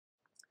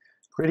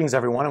Greetings,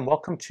 everyone, and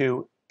welcome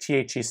to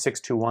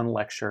THE621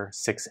 Lecture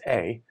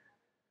 6a.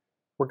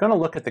 We're going to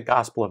look at the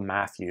Gospel of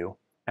Matthew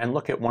and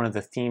look at one of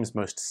the themes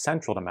most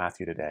central to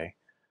Matthew today,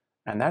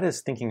 and that is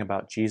thinking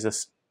about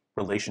Jesus'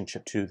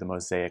 relationship to the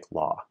Mosaic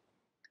Law.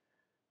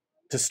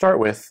 To start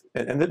with,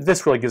 and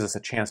this really gives us a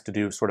chance to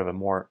do sort of a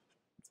more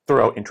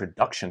thorough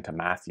introduction to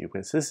Matthew,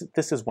 because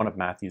this is one of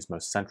Matthew's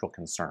most central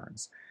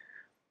concerns.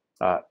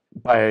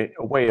 By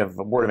a way of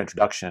a word of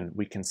introduction,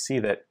 we can see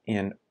that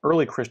in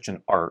early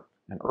Christian art,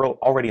 and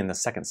already in the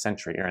 2nd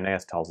century,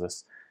 Irenaeus tells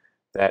us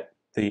that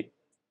the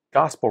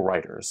gospel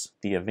writers,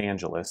 the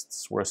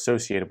evangelists, were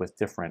associated with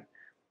different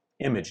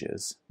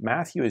images.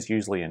 Matthew is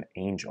usually an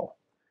angel.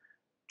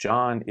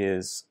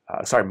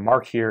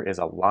 Mark here is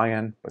a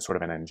lion, but sort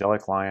of an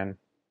angelic lion.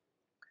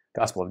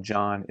 Gospel of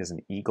John is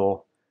an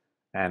eagle,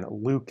 and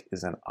Luke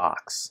is an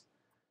ox.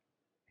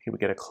 Here we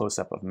get a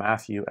close-up of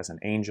Matthew as an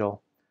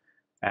angel,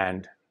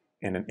 and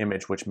in an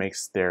image which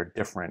makes their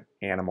different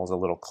animals a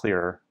little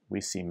clearer, we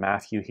see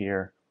Matthew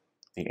here,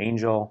 the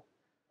angel,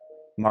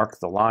 Mark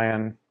the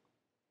lion,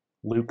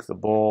 Luke the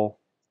bull,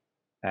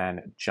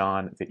 and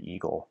John the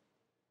eagle.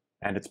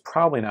 And it's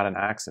probably not an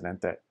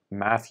accident that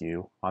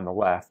Matthew on the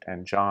left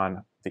and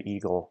John the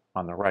eagle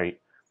on the right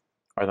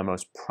are the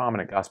most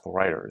prominent gospel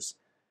writers.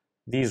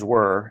 These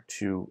were,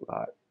 to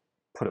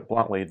put it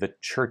bluntly, the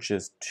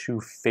church's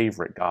two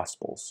favorite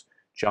gospels.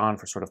 John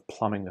for sort of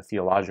plumbing the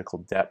theological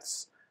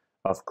depths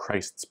of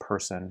Christ's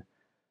person,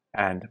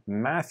 and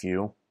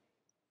Matthew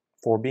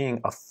for being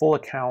a full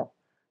account,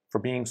 for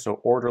being so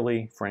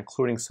orderly, for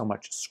including so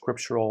much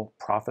scriptural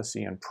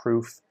prophecy and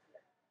proof,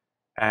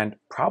 and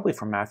probably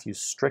for Matthew's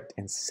strict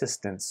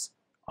insistence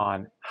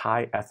on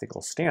high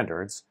ethical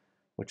standards,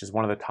 which is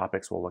one of the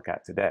topics we'll look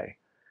at today.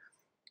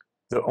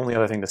 The only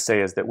other thing to say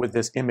is that with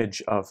this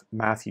image of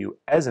Matthew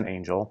as an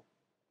angel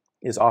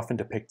is often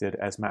depicted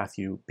as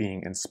Matthew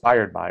being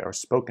inspired by or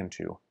spoken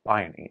to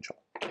by an angel.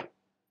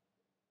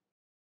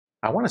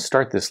 I want to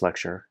start this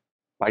lecture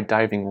by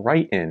diving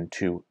right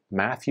into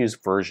Matthew's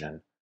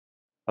version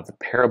of the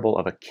parable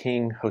of a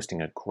king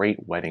hosting a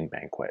great wedding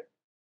banquet,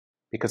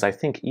 because I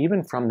think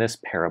even from this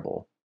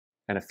parable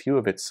and a few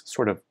of its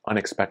sort of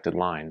unexpected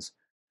lines,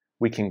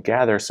 we can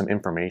gather some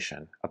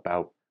information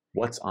about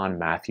what's on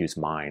Matthew's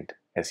mind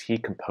as he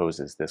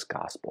composes this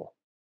gospel.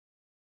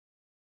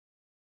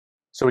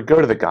 So we go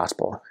to the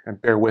gospel,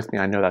 and bear with me,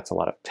 I know that's a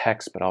lot of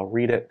text, but I'll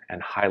read it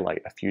and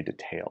highlight a few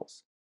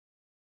details.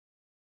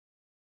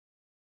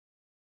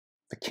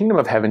 The kingdom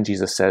of heaven,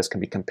 Jesus says, can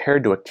be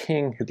compared to a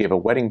king who gave a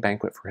wedding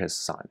banquet for his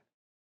son.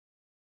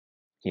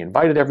 He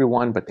invited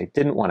everyone, but they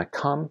didn't want to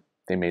come.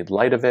 They made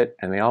light of it,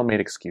 and they all made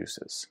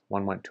excuses.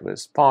 One went to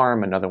his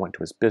farm, another went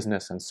to his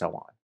business, and so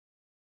on.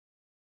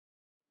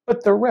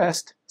 But the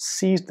rest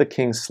seized the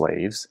king's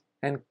slaves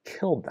and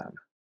killed them.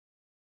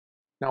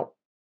 Now,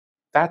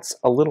 that's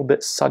a little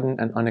bit sudden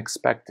and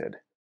unexpected.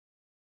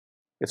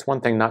 It's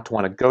one thing not to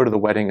want to go to the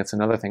wedding, it's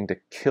another thing to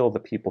kill the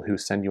people who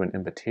send you an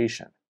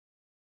invitation.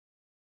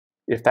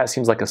 If that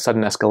seems like a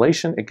sudden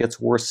escalation, it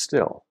gets worse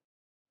still.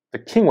 The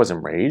king was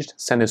enraged,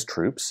 sent his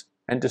troops,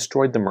 and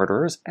destroyed the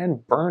murderers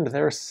and burned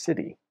their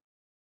city.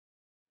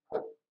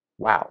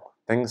 Wow,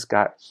 things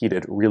got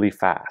heated really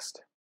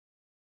fast.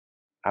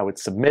 I would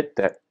submit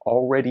that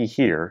already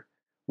here,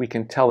 we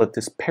can tell that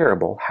this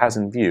parable has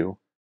in view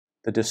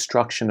the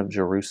destruction of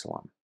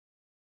Jerusalem.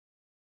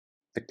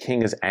 The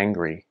king is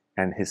angry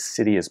and his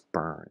city is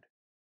burned.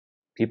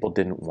 People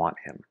didn't want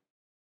him.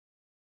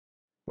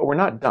 But we're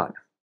not done.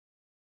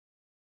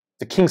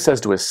 The king says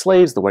to his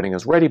slaves, the wedding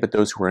is ready, but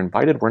those who were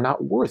invited were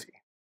not worthy.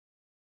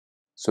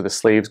 So the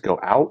slaves go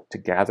out to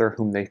gather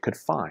whom they could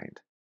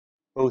find,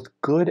 both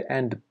good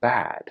and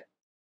bad.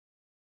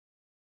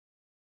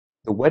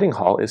 The wedding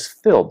hall is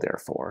filled,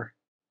 therefore,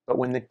 but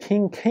when the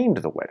king came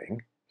to the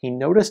wedding, he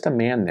noticed a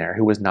man there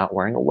who was not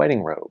wearing a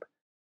wedding robe.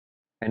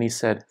 And he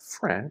said,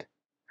 "Friend,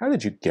 how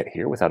did you get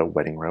here without a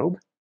wedding robe?"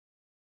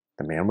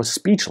 The man was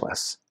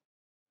speechless.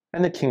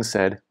 And the king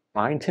said,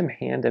 "Bind him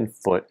hand and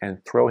foot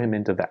and throw him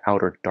into the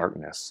outer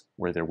darkness,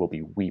 where there will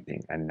be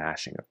weeping and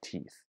gnashing of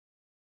teeth.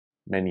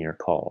 Many are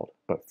called,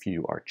 but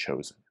few are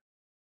chosen."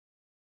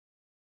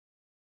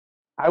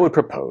 I would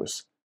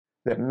propose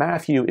that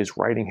Matthew is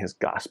writing his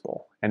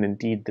gospel, and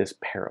indeed this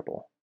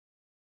parable,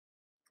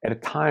 at a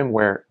time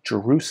where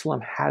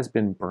Jerusalem has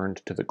been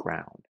burned to the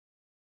ground,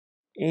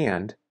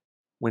 and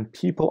when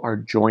people are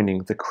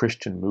joining the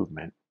Christian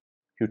movement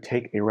who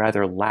take a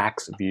rather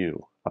lax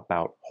view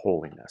about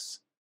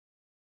holiness.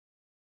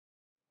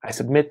 I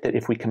submit that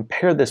if we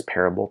compare this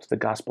parable to the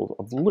Gospel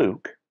of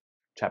Luke,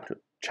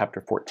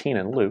 chapter 14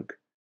 in Luke,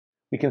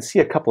 we can see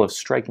a couple of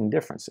striking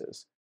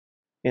differences.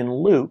 In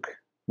Luke,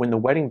 when the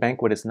wedding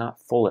banquet is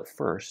not full at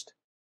first,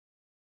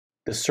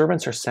 the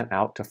servants are sent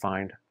out to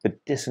find the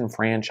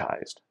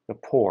disenfranchised, the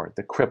poor,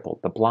 the crippled,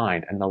 the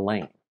blind, and the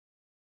lame.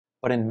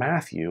 But in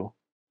Matthew,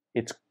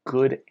 it's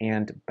good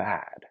and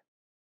bad.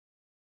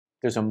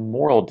 There's a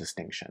moral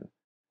distinction.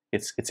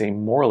 It's a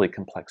morally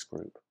complex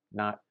group,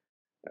 not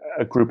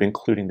a group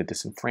including the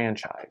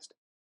disenfranchised.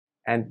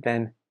 And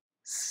then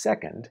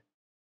second,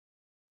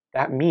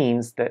 that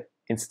means that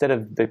instead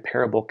of the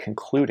parable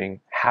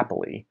concluding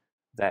happily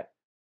that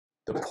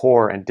the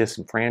poor and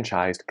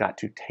disenfranchised got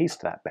to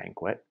taste that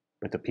banquet,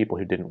 but the people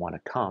who didn't want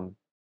to come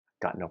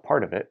got no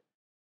part of it,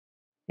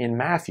 in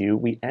Matthew,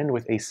 we end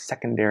with a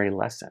secondary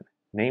lesson,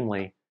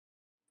 namely,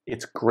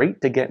 it's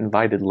great to get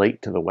invited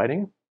late to the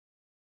wedding,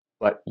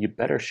 but you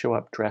better show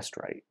up dressed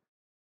right.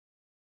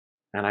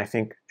 And I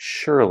think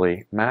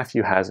surely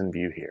Matthew has in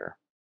view here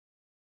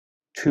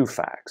two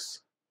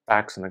facts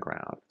on the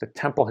ground. The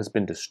temple has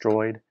been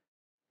destroyed,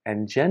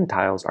 and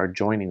Gentiles are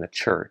joining the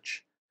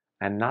church,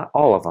 and not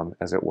all of them,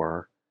 as it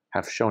were,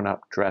 have shown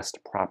up dressed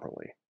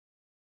properly.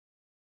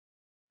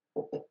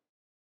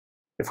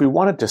 If we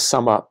wanted to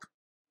sum up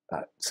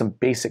some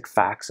basic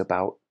facts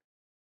about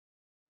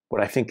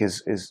what I think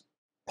is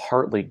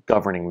partly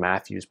governing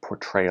Matthew's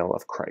portrayal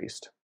of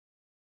Christ,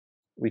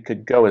 we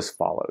could go as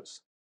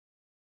follows.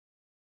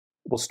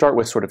 We'll start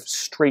with sort of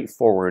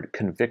straightforward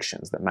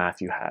convictions that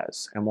Matthew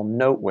has, and we'll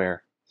note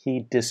where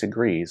he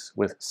disagrees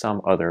with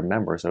some other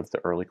members of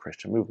the early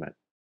Christian movement.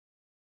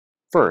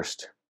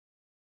 First,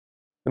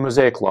 the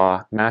Mosaic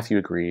Law, Matthew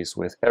agrees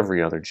with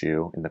every other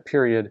Jew in the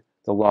period.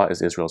 The law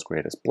is Israel's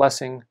greatest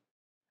blessing,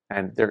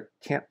 and there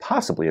can't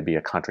possibly be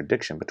a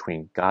contradiction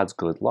between God's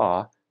good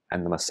law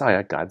and the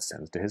Messiah God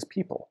sends to his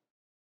people.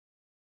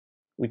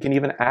 We can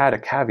even add a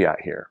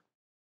caveat here.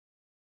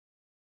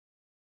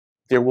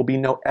 There will be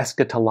no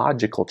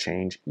eschatological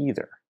change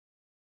either,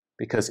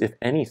 because if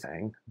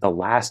anything, the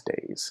last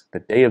days, the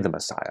day of the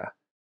Messiah,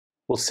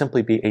 will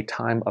simply be a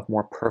time of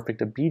more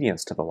perfect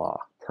obedience to the law,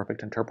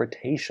 perfect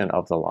interpretation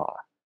of the law,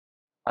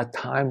 a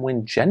time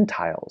when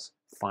Gentiles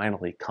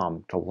finally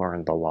come to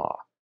learn the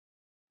law.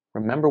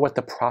 Remember what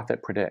the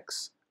prophet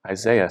predicts.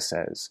 Isaiah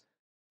says,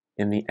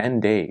 in the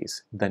end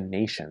days, the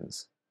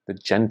nations, the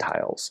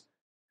Gentiles,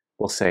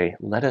 will say,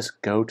 let us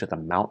go to the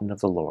mountain of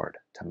the Lord,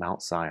 to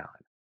Mount Zion,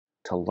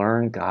 to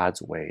learn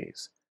God's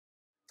ways.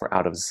 For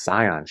out of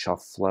Zion shall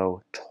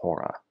flow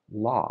Torah,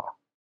 law.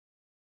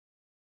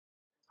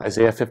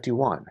 Isaiah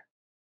 51,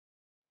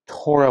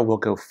 Torah will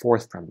go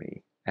forth from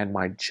me, and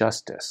my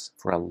justice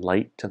for a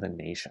light to the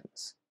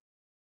nations.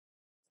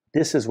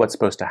 This is what's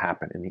supposed to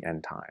happen in the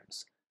end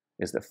times,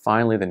 is that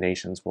finally the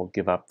nations will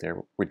give up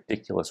their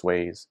ridiculous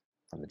ways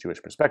from the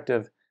Jewish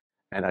perspective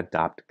and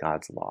adopt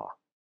God's law.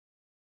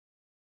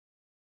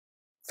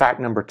 Fact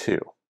number two,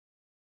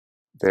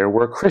 there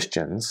were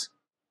Christians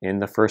in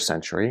the first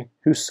century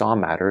who saw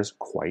matters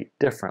quite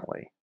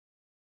differently.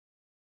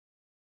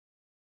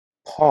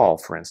 Paul,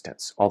 for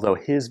instance, although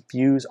his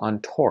views on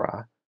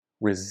Torah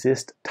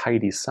resist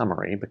tidy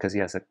summary because he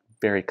has a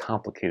very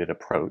complicated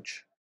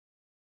approach,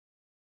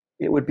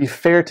 it would be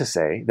fair to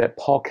say that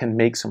Paul can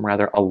make some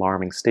rather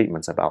alarming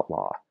statements about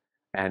law,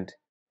 and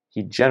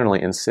he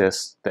generally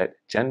insists that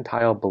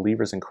Gentile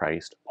believers in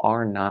Christ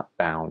are not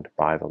bound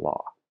by the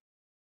law.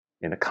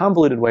 In a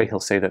convoluted way, he'll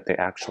say that they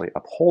actually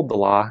uphold the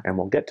law, and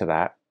we'll get to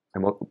that,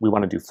 and we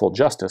want to do full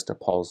justice to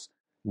Paul's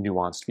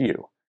nuanced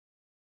view.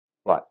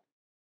 But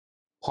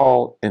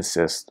Paul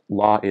insists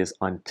law is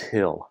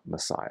until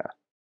Messiah.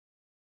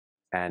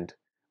 And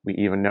we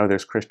even know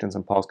there's Christians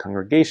in Paul's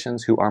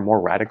congregations who are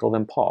more radical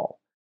than Paul.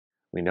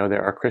 We know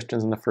there are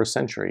Christians in the first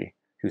century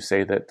who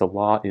say that the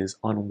law is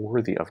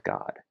unworthy of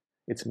God.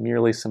 It's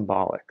merely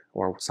symbolic,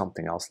 or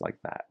something else like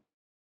that.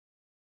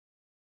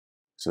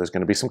 So there's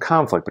going to be some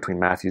conflict between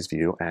Matthew's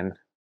view and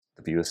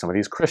the view of some of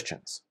these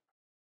Christians.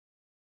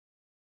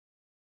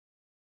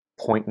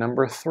 Point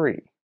number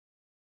three.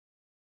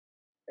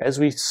 As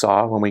we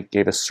saw when we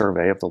gave a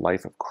survey of the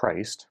life of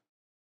Christ,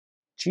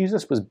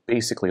 Jesus was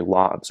basically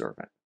law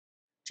observant.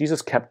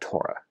 Jesus kept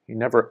Torah. He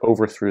never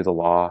overthrew the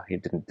law. He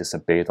didn't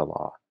disobey the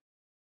law.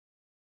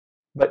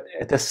 But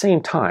at the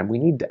same time, we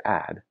need to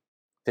add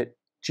that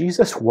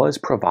Jesus was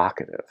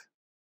provocative.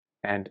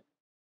 And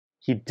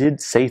he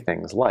did say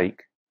things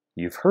like,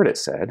 you've heard it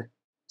said,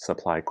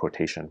 supply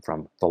quotation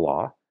from the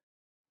law,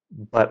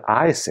 but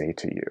I say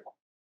to you.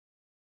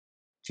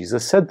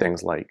 Jesus said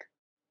things like,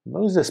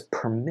 Moses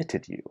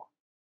permitted you,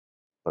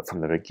 but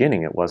from the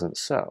beginning it wasn't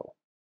so.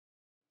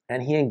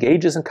 And he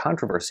engages in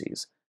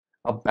controversies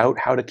about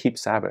how to keep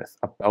Sabbath,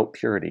 about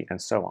purity,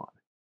 and so on.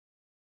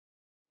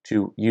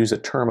 To use a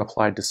term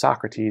applied to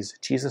Socrates,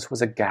 Jesus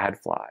was a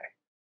gadfly.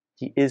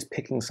 He is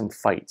picking some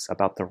fights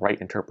about the right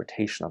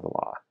interpretation of the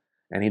law,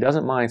 and he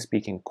doesn't mind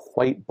speaking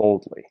quite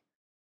boldly,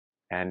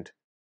 and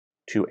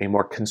to a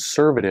more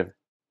conservative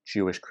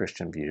Jewish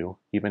Christian view,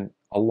 even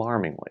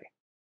alarmingly.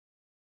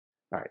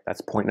 All right,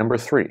 that's point number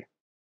three.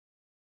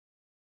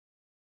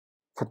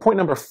 For point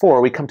number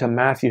four, we come to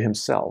Matthew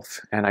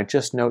himself, and I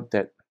just note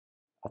that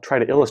I'll try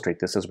to illustrate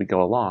this as we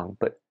go along,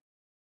 but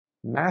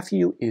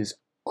Matthew is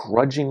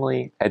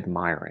grudgingly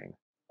admiring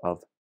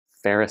of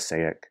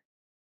Pharisaic,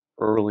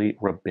 early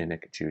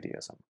rabbinic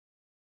Judaism.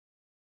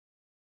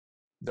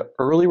 The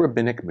early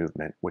rabbinic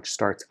movement, which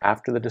starts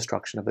after the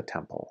destruction of the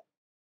temple,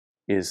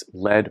 is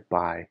led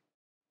by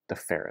the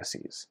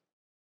Pharisees.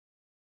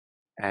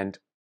 And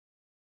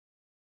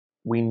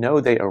we know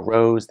they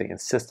arose, they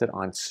insisted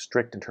on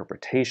strict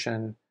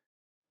interpretation,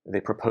 they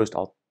proposed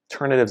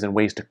alternatives and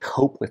ways to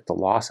cope with the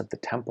loss of the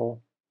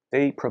temple,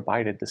 They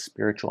provided the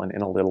spiritual and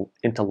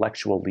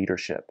intellectual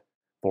leadership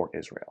for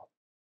Israel.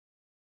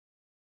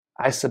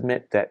 I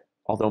submit that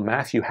although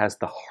Matthew has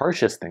the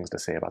harshest things to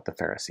say about the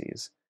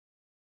Pharisees,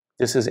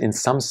 this is in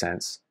some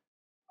sense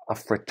a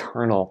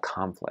fraternal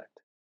conflict.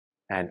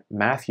 And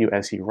Matthew,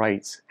 as he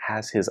writes,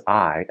 has his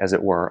eye, as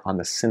it were, on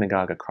the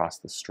synagogue across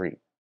the street.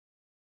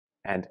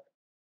 And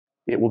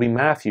it will be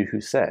Matthew who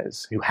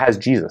has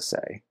Jesus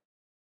say,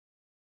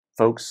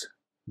 folks,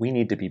 we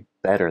need to be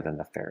better than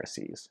the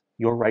Pharisees.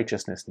 Your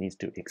righteousness needs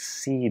to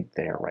exceed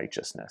their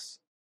righteousness.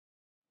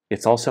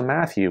 It's also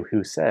Matthew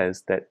who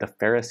says that the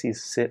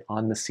Pharisees sit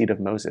on the seat of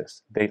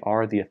Moses. They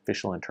are the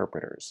official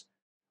interpreters.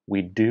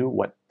 We do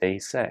what they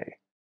say,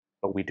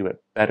 but we do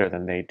it better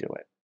than they do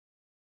it.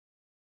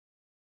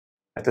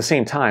 At the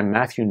same time,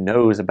 Matthew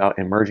knows about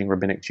emerging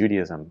rabbinic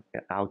Judaism.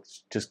 I'll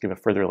just give a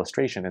further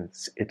illustration, and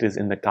it is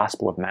in the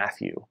Gospel of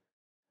Matthew,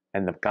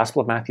 and the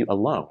Gospel of Matthew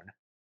alone,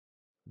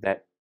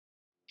 that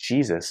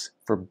Jesus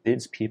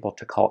forbids people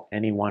to call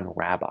anyone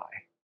rabbi.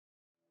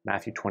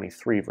 Matthew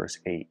 23, verse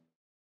 8.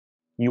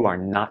 You are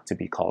not to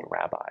be called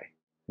rabbi.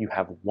 You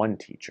have one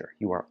teacher.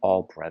 You are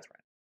all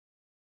brethren.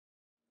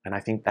 And I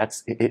think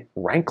it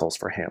rankles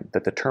for him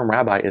that the term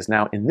rabbi is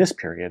now, in this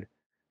period,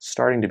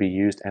 starting to be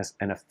used as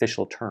an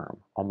official term,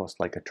 almost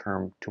like a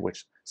term to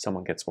which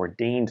someone gets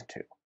ordained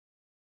to.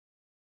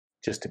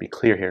 Just to be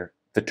clear here,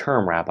 the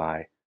term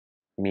rabbi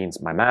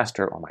means my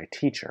master or my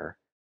teacher.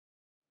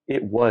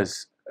 It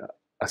was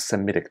a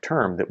Semitic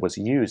term that was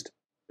used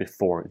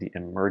before the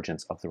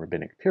emergence of the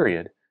rabbinic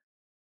period,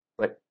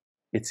 but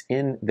it's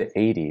in the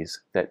 80s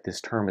that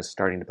this term is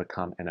starting to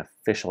become an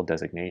official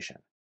designation.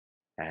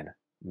 And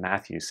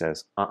Matthew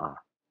says,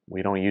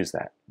 we don't use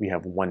that. We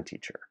have one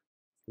teacher.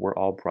 We're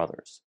all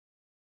brothers.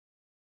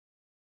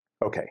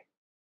 Okay,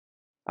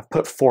 I've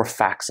put 4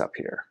 facts up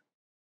here.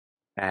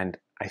 And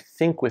I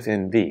think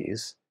within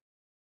these,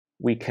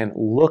 we can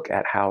look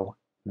at how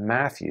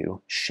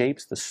Matthew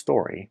shapes the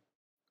story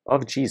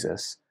of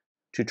Jesus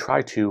to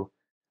try to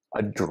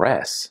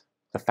address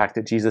the fact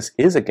that Jesus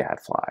is a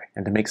gadfly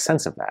and to make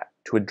sense of that,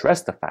 to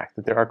address the fact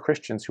that there are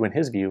Christians who, in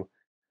his view,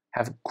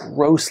 have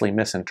grossly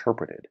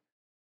misinterpreted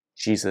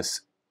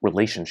Jesus'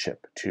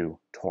 relationship to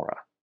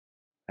Torah,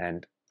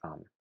 and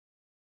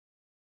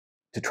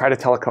to try to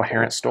tell a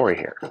coherent story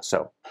here.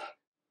 So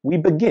we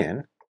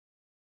begin,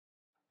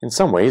 in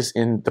some ways,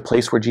 in the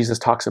place where Jesus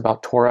talks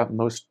about Torah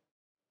most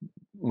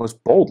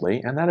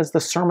boldly, and that is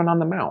the Sermon on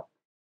the Mount.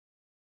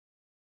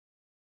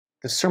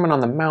 The Sermon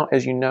on the Mount,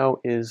 as you know,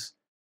 is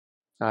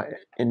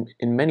in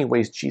many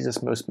ways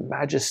Jesus' most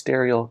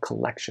magisterial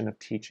collection of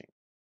teaching.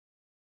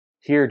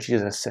 Here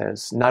Jesus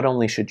says, not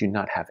only should you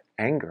not have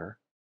anger,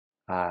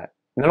 not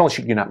only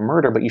should you not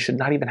murder, but you should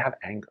not even have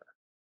anger.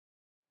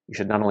 You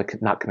should not only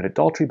not commit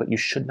adultery, but you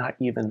should not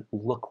even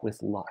look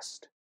with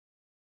lust.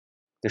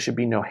 There should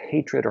be no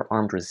hatred or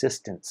armed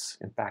resistance.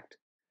 In fact,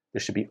 there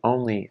should be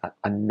only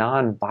a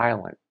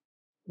non-violent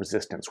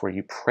resistance where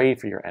you pray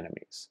for your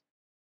enemies.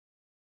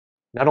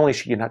 Not only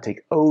should you not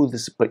take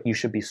oaths, but you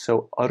should be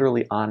so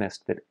utterly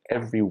honest that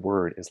every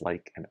word is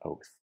like an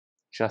oath.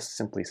 Just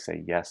simply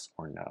say yes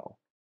or no.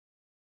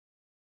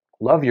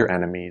 Love your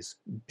enemies.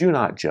 Do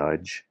not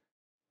judge.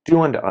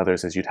 Do unto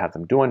others as you'd have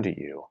them do unto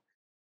you.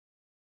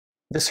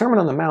 The Sermon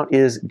on the Mount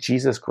is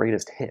Jesus'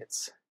 greatest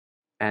hits.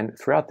 And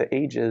throughout the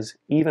ages,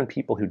 even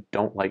people who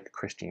don't like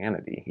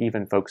Christianity,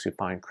 even folks who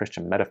find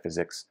Christian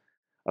metaphysics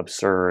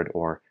absurd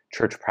or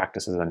church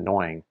practices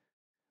annoying,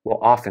 will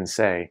often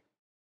say,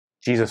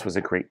 Jesus was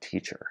a great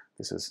teacher.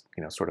 This is,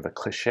 sort of a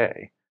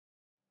cliche.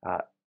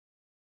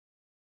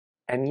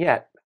 And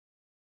yet,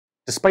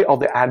 despite all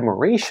the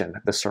admiration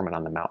the Sermon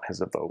on the Mount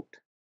has evoked,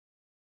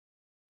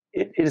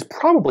 it is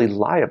probably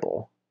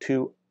liable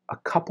to a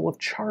couple of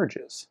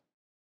charges.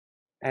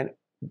 And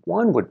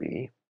one would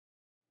be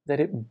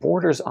that it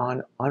borders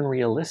on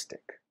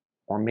unrealistic,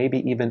 or maybe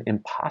even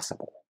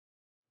impossible.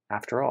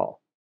 After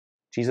all,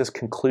 Jesus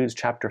concludes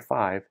chapter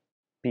 5,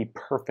 be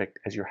perfect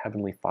as your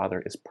heavenly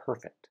Father is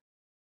perfect.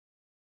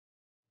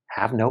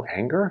 Have no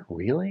anger?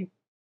 Really?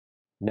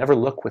 Never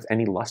look with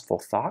any lustful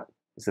thought?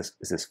 Is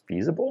this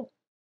feasible?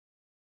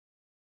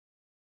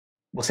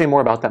 We'll say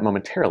more about that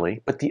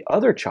momentarily, but the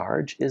other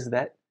charge is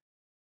that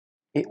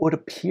it would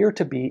appear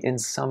to be in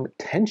some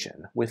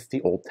tension with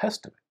the Old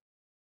Testament.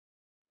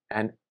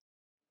 And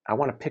I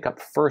want to pick up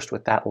first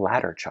with that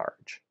latter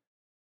charge,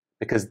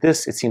 because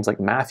this, it seems like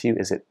Matthew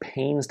is at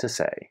pains to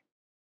say,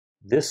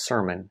 this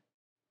sermon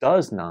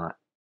does not,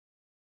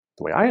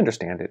 the way I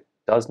understand it,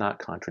 does not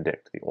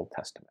contradict the Old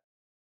Testament.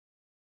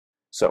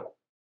 So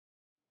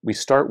we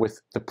start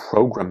with the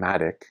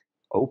programmatic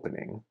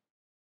opening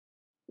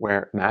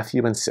where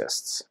Matthew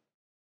insists,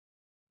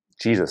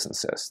 Jesus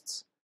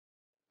insists,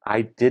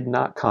 I did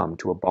not come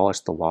to abolish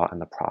the law and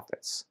the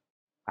prophets.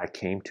 I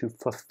came to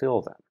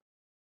fulfill them.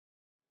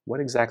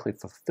 What exactly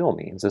fulfill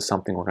means is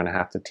something we're going to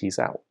have to tease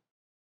out.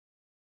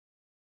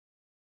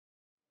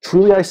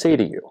 Truly I say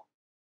to you,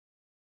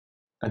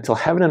 until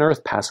heaven and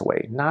earth pass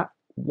away, not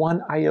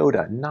one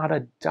iota, not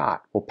a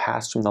dot will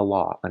pass from the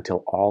law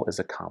until all is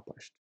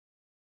accomplished.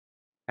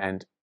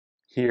 And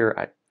here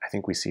I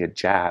think we see a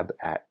jab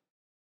at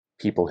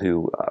people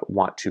who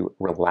want to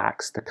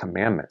relax the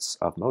commandments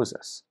of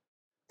Moses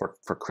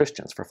for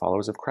Christians, for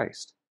followers of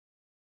Christ.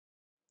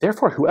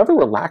 Therefore, whoever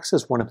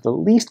relaxes one of the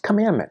least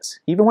commandments,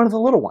 even one of the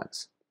little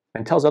ones,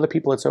 and tells other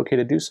people it's okay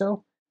to do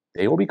so,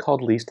 they will be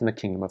called least in the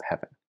kingdom of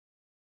heaven.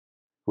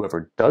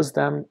 Whoever does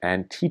them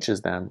and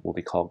teaches them will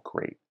be called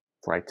great.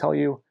 For I tell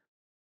you,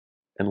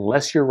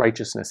 unless your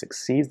righteousness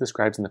exceeds the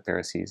scribes and the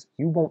Pharisees,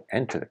 you won't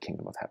enter the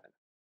kingdom of heaven.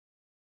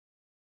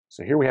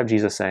 So here we have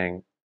Jesus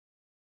saying,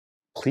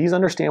 please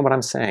understand what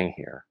I'm saying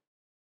here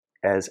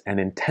as an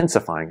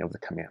intensifying of the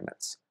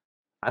commandments.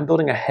 I'm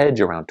building a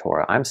hedge around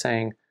Torah. I'm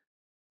saying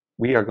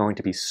we are going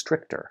to be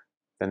stricter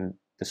than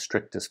the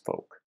strictest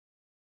folk.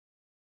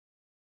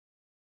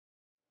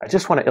 I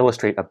just want to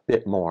illustrate a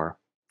bit more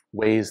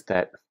ways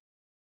that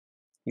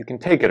you can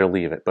take it or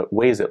leave it, but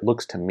ways it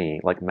looks to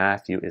me like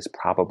Matthew is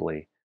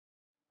probably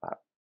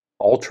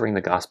altering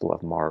the Gospel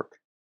of Mark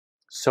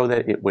so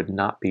that it would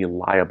not be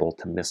liable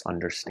to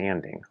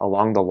misunderstanding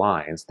along the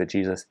lines that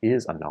Jesus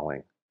is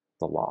annulling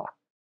the law.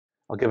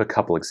 I'll give a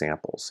couple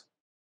examples.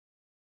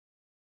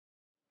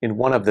 In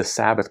one of the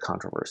Sabbath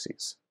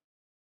controversies,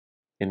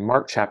 in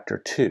Mark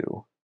chapter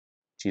 2,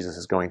 Jesus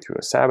is going through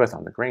a Sabbath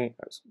on the grain.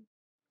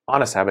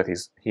 On a Sabbath,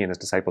 he and his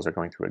disciples are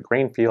going through a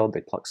grain field.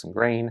 They pluck some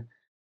grain,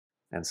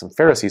 and some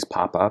Pharisees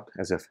pop up,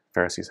 as if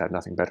Pharisees had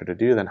nothing better to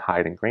do than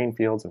hide in grain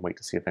fields and wait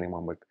to see if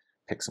anyone would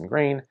pick some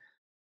grain.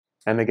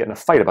 And they get in a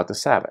fight about the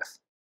Sabbath.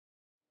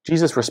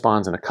 Jesus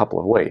responds in a couple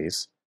of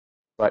ways,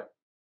 but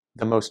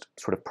the most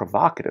sort of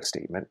provocative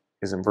statement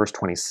is in verse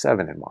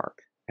 27 in Mark,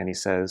 and he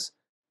says,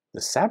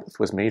 "The Sabbath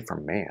was made for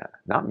man,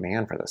 not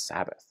man for the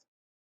Sabbath."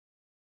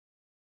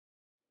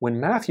 When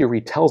Matthew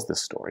retells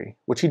this story,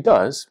 which he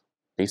does,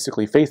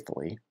 basically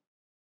faithfully,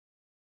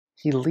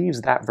 he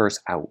leaves that verse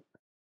out.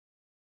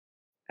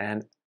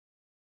 And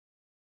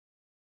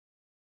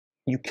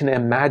you can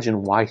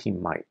imagine why he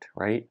might,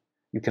 right?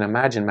 You can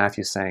imagine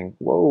Matthew saying,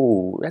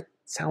 whoa, that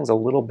sounds a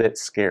little bit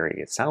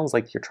scary. It sounds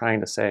like you're trying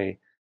to say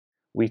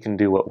we can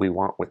do what we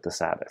want with the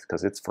Sabbath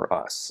because it's for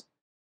us.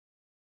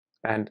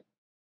 And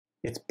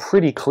it's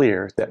pretty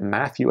clear that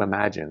Matthew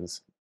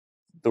imagines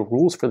the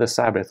rules for the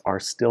Sabbath are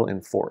still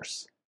in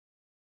force.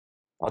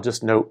 I'll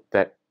just note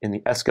that in the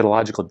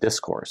eschatological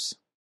discourse,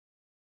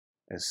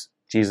 as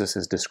Jesus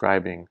is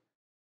describing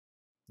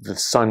the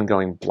sun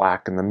going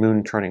black and the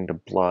moon turning to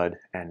blood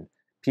and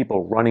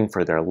people running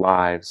for their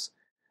lives,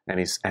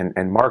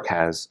 and Mark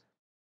has,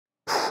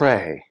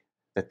 pray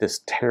that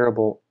this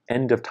terrible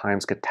end of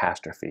times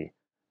catastrophe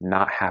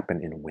not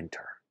happen in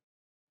winter,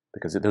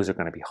 because those are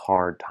going to be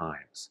hard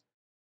times.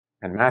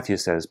 And Matthew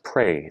says,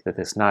 pray that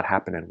this not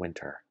happen in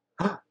winter,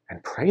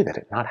 and pray that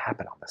it not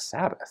happen on the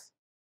Sabbath.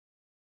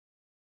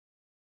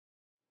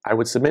 I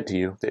would submit to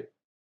you that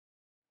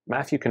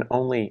Matthew can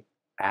only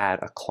add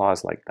a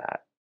clause like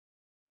that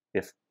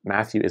if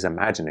Matthew is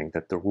imagining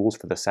that the rules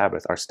for the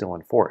Sabbath are still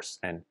in force.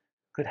 And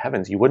good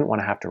heavens, you wouldn't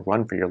want to have to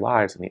run for your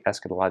lives in the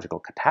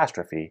eschatological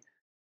catastrophe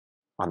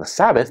on the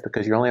Sabbath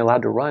because you're only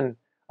allowed to run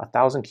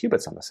 1,000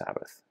 cubits on the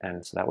Sabbath.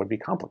 And so that would be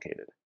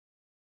complicated.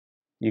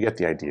 You get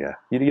the idea.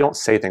 You don't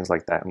say things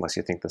like that unless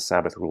you think the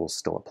Sabbath rules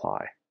still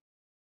apply.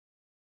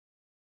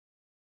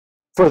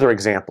 Further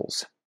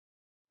examples.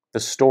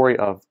 The story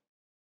of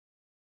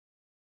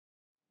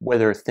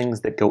whether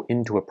things that go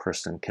into a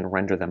person can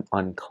render them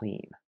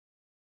unclean.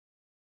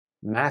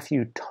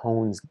 Matthew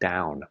tones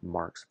down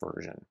Mark's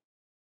version.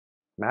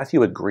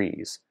 Matthew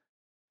agrees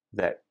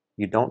that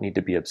you don't need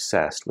to be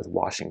obsessed with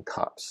washing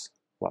cups.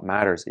 What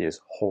matters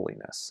is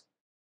holiness.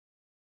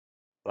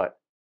 But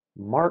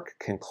Mark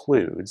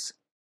concludes,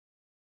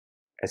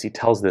 as he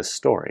tells this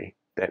story,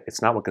 that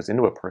it's not what goes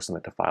into a person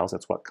that defiles,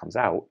 it's what comes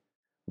out.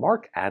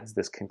 Mark adds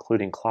this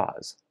concluding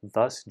clause,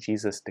 thus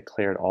Jesus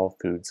declared all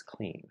foods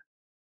clean.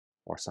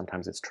 Or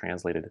sometimes it's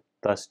translated,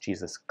 thus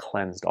Jesus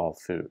cleansed all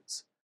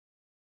foods.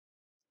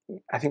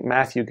 I think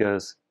Matthew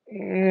goes,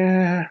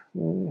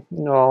 no.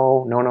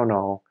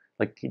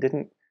 Like he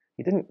didn't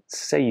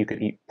say you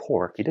could eat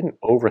pork. He didn't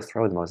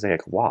overthrow the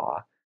Mosaic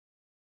law.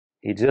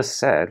 He just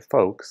said,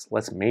 folks,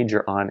 let's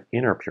major on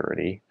inner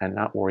purity and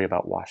not worry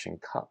about washing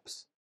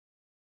cups.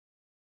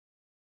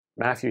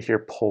 Matthew here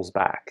pulls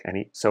back, and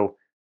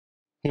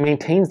he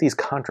maintains these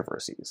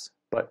controversies,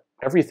 but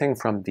everything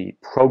from the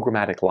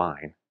programmatic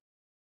line,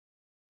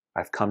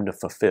 I've come to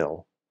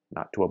fulfill,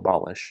 not to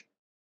abolish,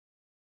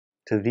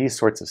 to these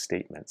sorts of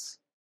statements,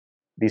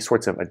 these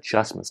sorts of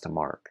adjustments to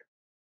Mark,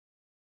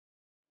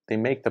 they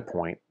make the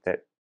point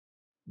that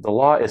the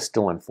law is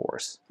still in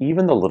force.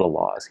 Even the little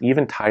laws,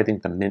 even tithing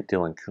the mint,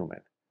 dill, and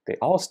cumin, they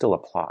all still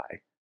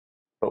apply,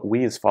 but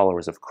we as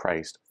followers of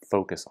Christ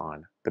focus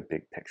on the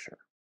big picture.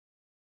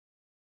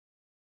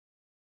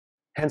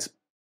 Hence,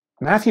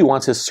 Matthew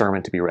wants his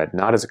sermon to be read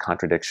not as a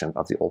contradiction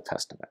of the Old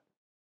Testament.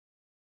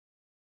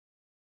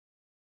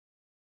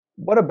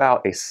 What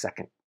about the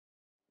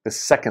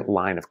second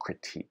line of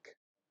critique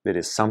that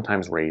is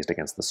sometimes raised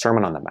against the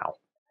Sermon on the Mount?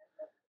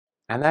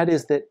 And that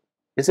is that,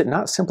 is it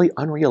not simply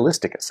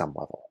unrealistic at some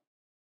level?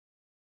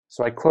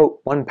 So I quote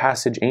one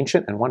passage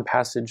ancient and one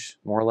passage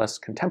more or less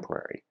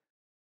contemporary.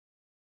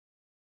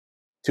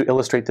 to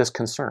illustrate this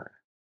concern.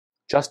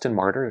 Justin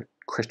Martyr,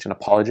 Christian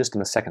apologist in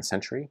the 2nd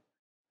century,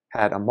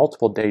 had a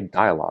multiple-day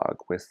dialogue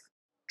with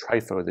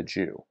Trypho the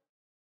Jew.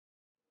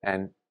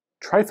 And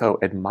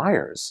Trypho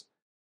admires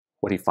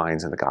what he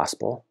finds in the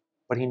gospel,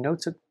 but he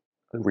notes a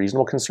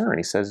reasonable concern.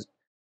 He says,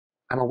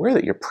 I'm aware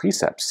that your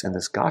precepts in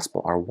this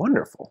gospel are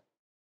wonderful,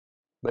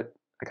 but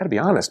I gotta be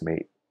honest,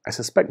 mate, I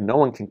suspect no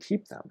one can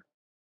keep them.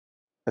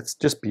 That's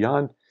just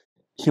beyond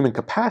human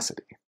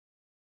capacity.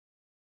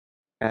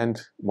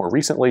 And more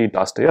recently,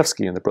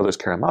 Dostoevsky and the brothers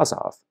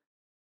Karamazov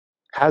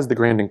has the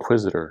Grand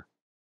Inquisitor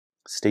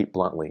state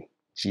bluntly,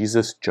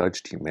 Jesus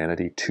judged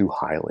humanity too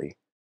highly.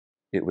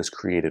 It was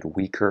created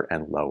weaker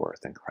and lower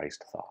than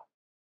Christ thought.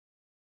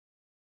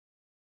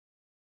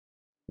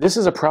 This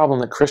is a problem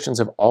that Christians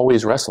have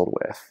always wrestled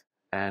with,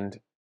 and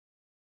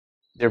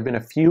there have been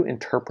a few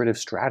interpretive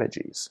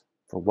strategies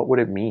for what would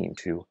it mean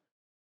to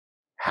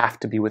have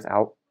to be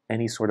without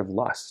any sort of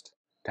lust,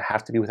 to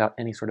have to be without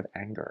any sort of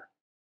anger.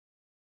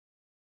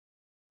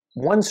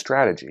 One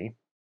strategy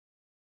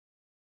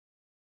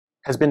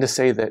has been to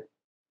say that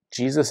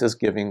Jesus is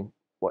giving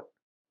what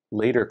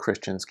later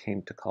Christians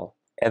came to call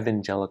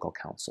evangelical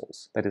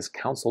counsels, that is,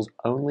 counsels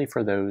only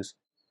for those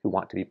who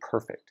want to be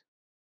perfect.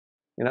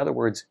 In other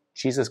words,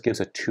 Jesus gives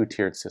a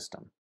two-tiered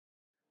system.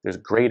 There's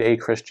grade A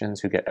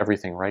Christians who get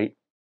everything right,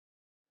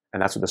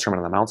 and that's what the Sermon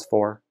on the Mount's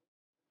for,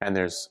 and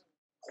there's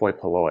hoi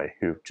polloi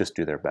who just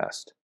do their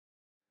best.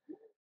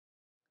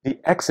 The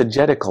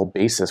exegetical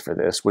basis for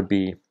this would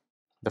be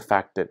the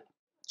fact that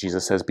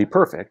Jesus says, be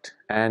perfect,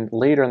 and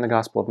later in the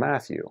Gospel of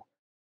Matthew,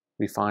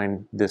 we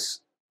find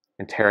this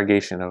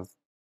interrogation of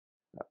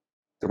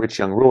the rich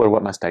young ruler,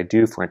 what must I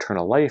do for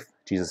eternal life?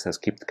 Jesus says,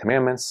 keep the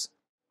commandments.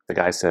 The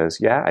guy says,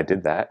 yeah, I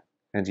did that.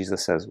 And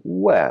Jesus says,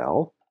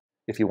 well,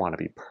 if you want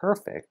to be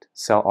perfect,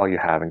 sell all you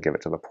have and give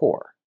it to the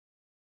poor.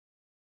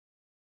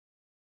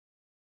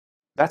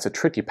 That's a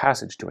tricky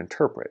passage to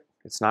interpret.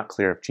 It's not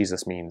clear if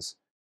Jesus means,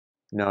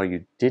 no,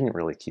 you didn't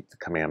really keep the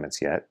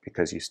commandments yet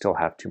because you still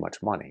have too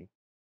much money.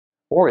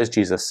 Or is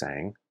Jesus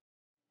saying,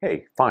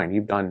 hey, fine,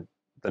 you've done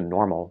the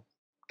normal,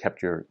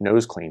 kept your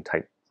nose clean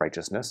type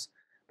righteousness,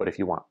 but if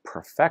you want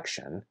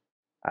perfection,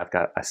 I've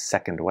got a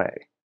second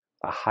way,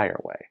 a higher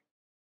way.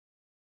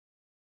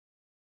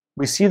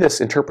 We see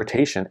this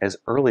interpretation as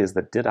early as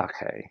the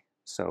Didache.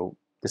 So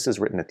this is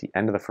written at the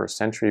end of the 1st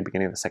century,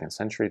 beginning of the 2nd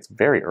century. It's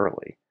very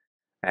early.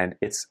 And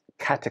it's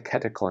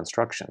catechetical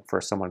instruction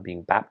for someone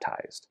being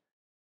baptized.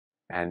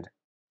 And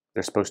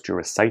they're supposed to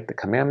recite the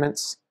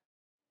commandments.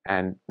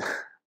 And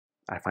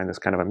I find this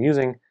kind of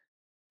amusing.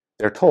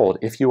 They're told,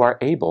 if you are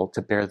able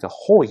to bear the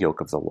whole yoke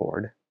of the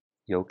Lord,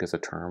 yoke is a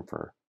term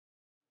for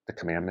the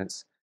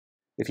commandments,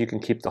 if you can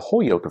keep the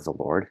whole yoke of the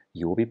Lord,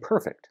 you will be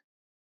perfect.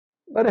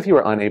 But if you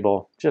are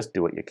unable, just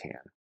do what you can.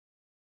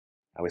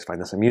 I always find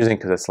this amusing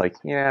because it's like,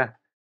 yeah,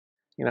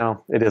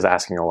 it is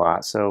asking a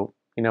lot. So,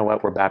 you know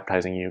what, we're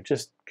baptizing you.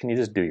 Can you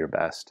just do your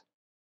best?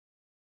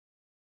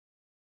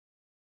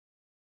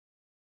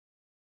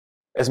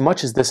 As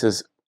much as this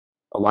is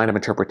a line of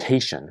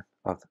interpretation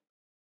of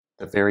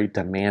the very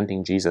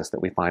demanding Jesus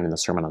that we find in the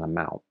Sermon on the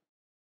Mount,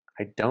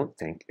 I don't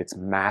think it's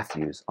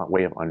Matthew's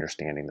way of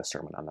understanding the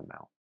Sermon on the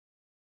Mount.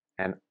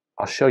 And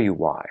I'll show you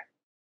why.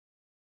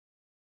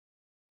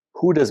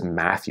 Who does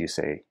Matthew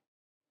say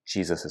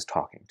Jesus is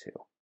talking to?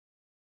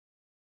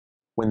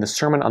 When the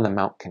Sermon on the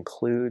Mount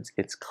concludes,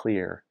 it's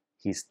clear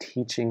he's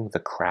teaching the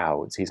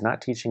crowds. He's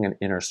not teaching an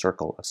inner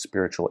circle of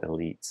spiritual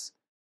elites.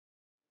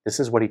 This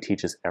is what he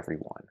teaches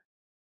everyone.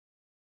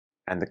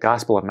 And the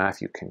Gospel of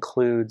Matthew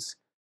concludes,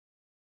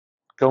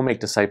 go make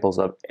disciples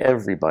of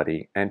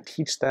everybody and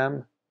teach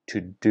them to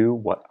do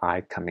what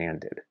I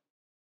commanded.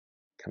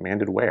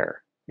 Commanded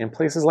where? In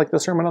places like the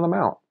Sermon on the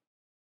Mount.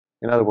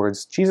 In other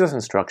words, Jesus'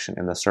 instruction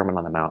in the Sermon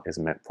on the Mount is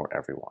meant for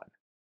everyone.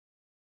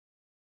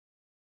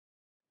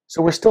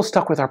 So we're still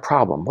stuck with our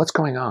problem. What's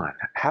going on?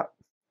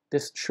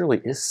 This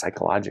surely is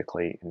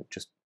psychologically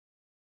just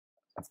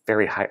a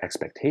very high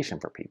expectation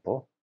for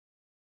people.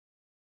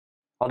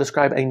 I'll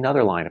describe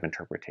another line of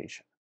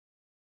interpretation.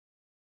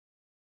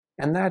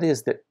 And that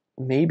is that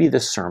maybe in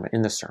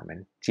the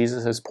sermon,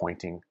 Jesus is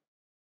pointing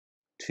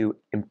to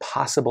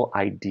impossible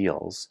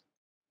ideals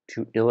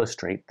to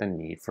illustrate the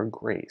need for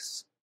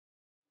grace.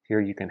 Here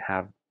you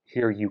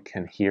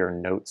can hear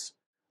notes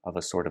of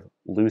a sort of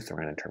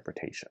Lutheran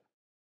interpretation.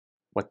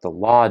 What the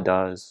law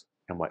does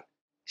and what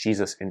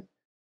Jesus'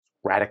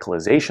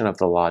 radicalization of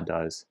the law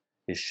does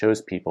is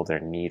shows people their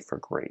need for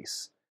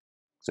grace.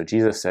 So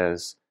Jesus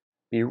says,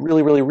 be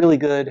really, really, really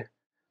good.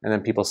 And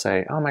then people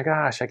say, oh my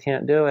gosh, I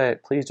can't do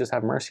it. Please just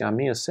have mercy on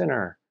me, a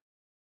sinner.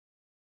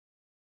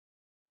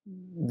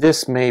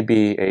 This may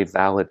be a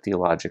valid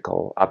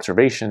theological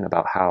observation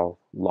about how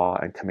law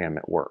and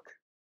commandment work,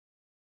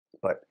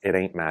 but it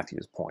ain't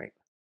Matthew's point.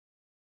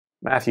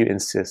 Matthew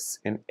insists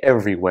in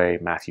every way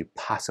Matthew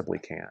possibly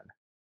can.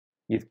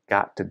 You've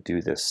got to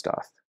do this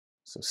stuff.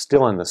 So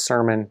still in the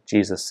sermon,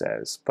 Jesus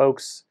says,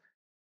 folks,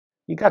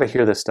 you got to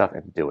hear this stuff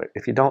and do it.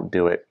 If you don't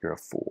do it, you're a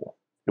fool.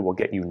 It will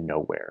get you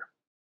nowhere.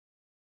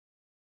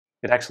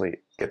 It actually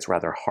gets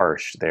rather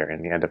harsh there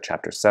in the end of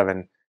chapter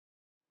 7.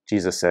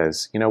 Jesus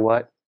says, you know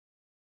what?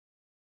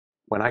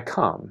 When I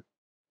come,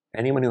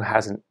 anyone who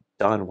hasn't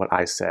done what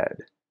I said,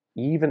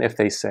 even if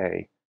they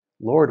say,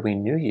 Lord, we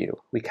knew you.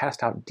 We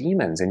cast out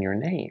demons in your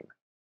name.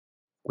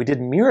 We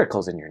did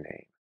miracles in your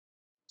name.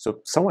 So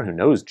someone who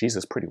knows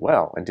Jesus pretty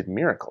well and did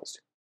miracles,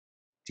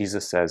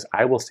 Jesus says,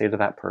 I will say to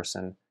that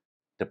person,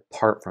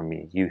 depart from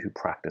me, you who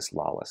practice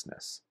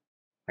lawlessness.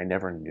 I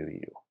never knew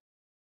you.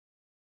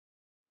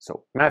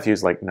 So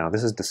Matthew's like, no,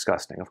 this is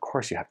disgusting. Of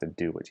course you have to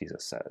do what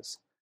Jesus says.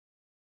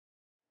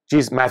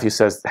 Matthew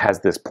has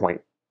this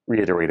point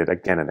reiterated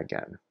again and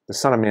again. The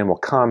Son of Man will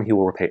come, he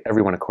will repay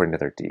everyone according to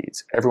their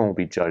deeds. Everyone will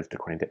be judged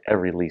according to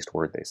every least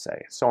word they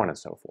say, so on and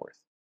so forth.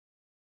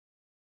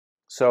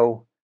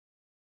 So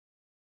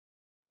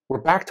we're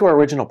back to our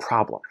original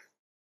problem.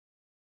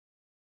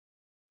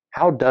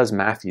 How does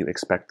Matthew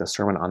expect the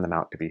Sermon on the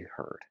Mount to be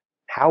heard?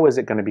 How is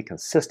it going to be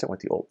consistent with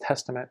the Old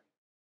Testament?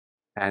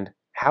 And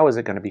how is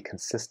it going to be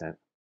consistent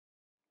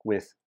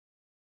with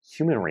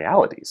human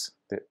realities?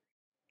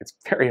 It's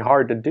very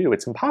hard to do.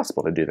 It's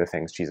impossible to do the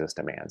things Jesus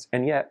demands.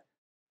 And yet,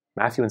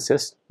 Matthew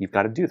insists you've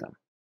got to do them.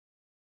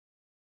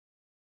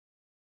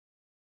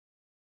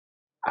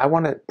 I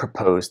want to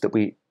propose that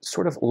we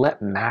sort of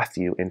let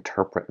Matthew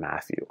interpret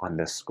Matthew on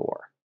this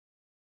score.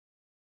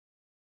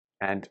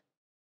 And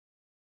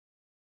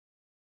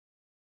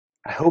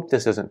I hope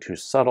this isn't too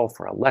subtle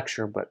for a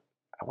lecture, but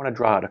I want to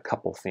draw out a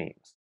couple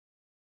themes.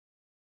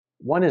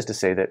 One is to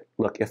say that,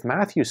 look, if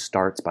Matthew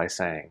starts by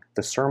saying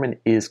the sermon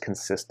is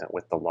consistent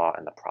with the law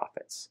and the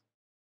prophets,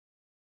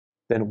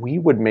 then we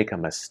would make a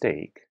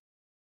mistake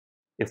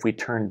if we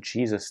turn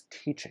Jesus'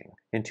 teaching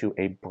into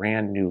a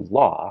brand new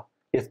law,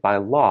 if by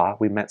law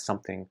we meant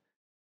something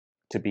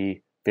to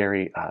be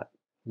very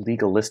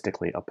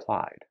legalistically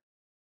applied.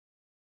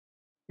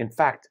 In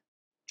fact,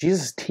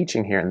 Jesus'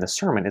 teaching here in the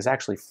sermon is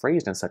actually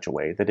phrased in such a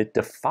way that it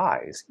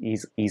defies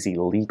easy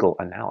legal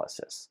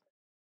analysis.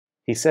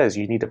 He says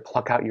you need to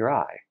pluck out your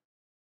eye.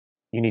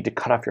 You need to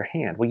cut off your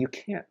hand. Well, you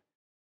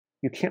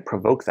can't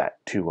provoke that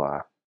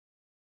to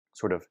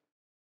sort of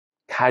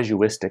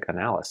casuistic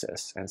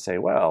analysis and say,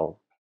 well,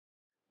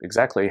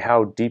 exactly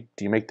how deep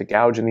do you make the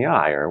gouge in the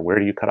eye, or where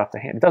do you cut off the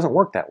hand? It doesn't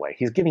work that way.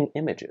 He's giving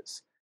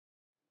images.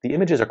 The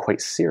images are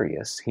quite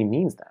serious. He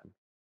means them.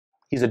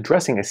 He's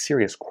addressing a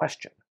serious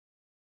question.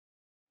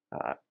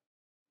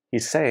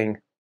 He's saying,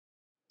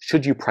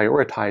 should you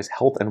prioritize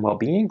health and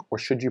well-being, or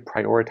should you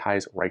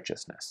prioritize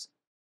righteousness?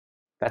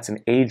 That's an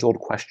age-old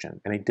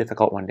question and a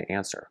difficult one to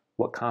answer.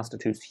 What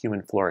constitutes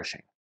human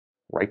flourishing?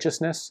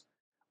 Righteousness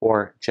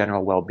or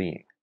general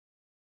well-being?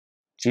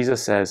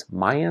 Jesus says,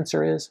 my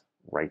answer is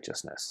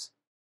righteousness.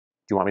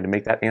 Do you want me to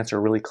make that answer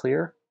really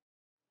clear?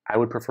 I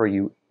would prefer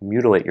you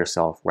mutilate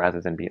yourself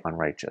rather than be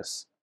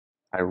unrighteous.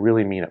 I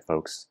really mean it,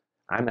 folks.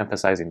 I'm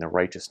emphasizing the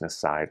righteousness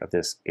side of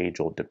this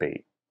age-old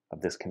debate,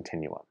 of this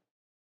continuum.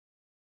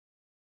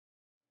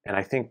 And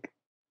I think,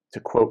 to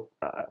quote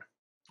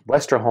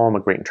Westerholm, a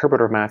great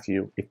interpreter of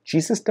Matthew, if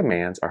Jesus'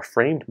 demands are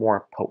framed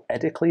more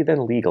poetically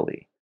than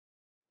legally,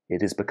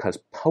 it is because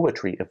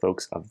poetry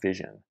evokes a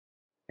vision,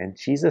 and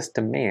Jesus'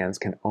 demands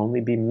can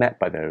only be met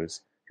by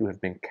those who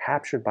have been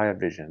captured by a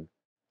vision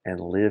and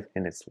live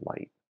in its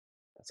light.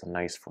 That's a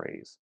nice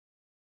phrase.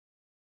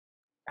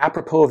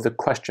 Apropos of the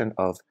question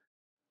of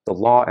the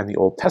law and the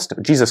Old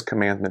Testament, Jesus'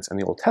 commandments and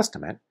the Old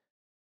Testament,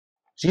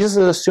 Jesus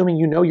is assuming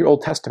you know your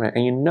Old Testament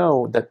and you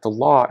know that the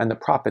law and the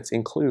prophets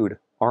include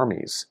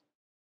armies.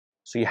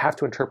 So you have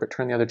to interpret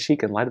turn the other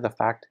cheek in light of the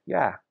fact,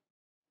 yeah,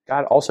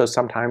 God also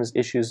sometimes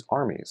issues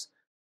armies.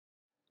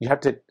 You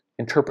have to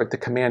interpret the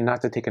command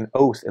not to take an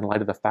oath in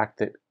light of the fact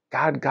that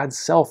God's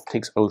self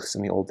takes oaths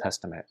in the Old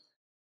Testament.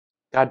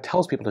 God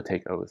tells people to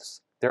take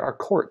oaths. There are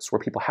courts where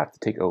people have to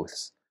take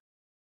oaths.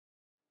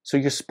 So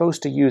you're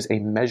supposed to use a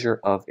measure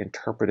of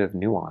interpretive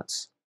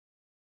nuance.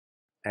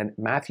 And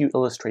Matthew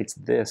illustrates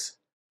this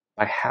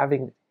by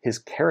having his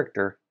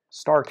character,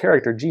 star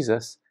character,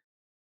 Jesus,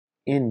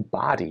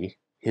 embody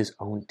his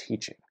own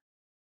teaching.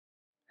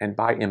 And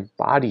by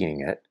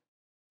embodying it,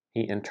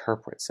 he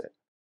interprets it.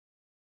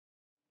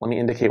 Let me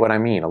indicate what I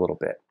mean a little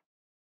bit.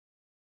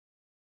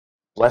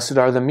 Blessed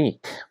are the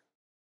meek.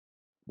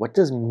 What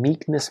does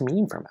meekness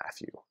mean for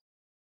Matthew?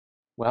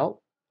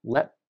 Well,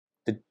 let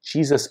the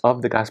Jesus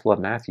of the Gospel of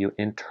Matthew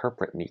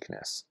interpret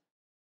meekness.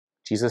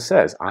 Jesus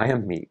says, I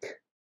am meek.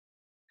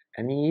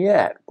 And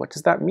yet, what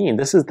does that mean?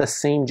 This is the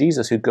same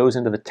Jesus who goes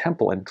into the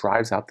temple and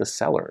drives out the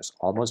sellers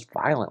almost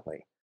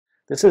violently.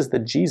 This is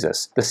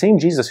the same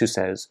Jesus who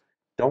says,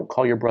 don't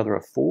call your brother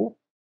a fool,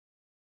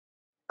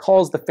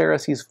 calls the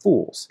Pharisees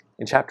fools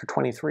in chapter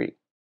 23.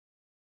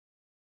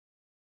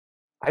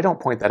 I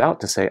don't point that out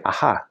to say,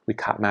 aha, we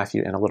caught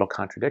Matthew in a little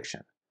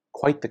contradiction.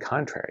 Quite the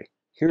contrary.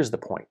 Here's the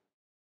point.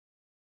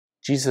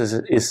 Jesus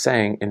is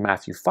saying in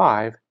Matthew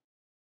 5,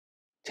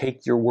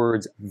 take your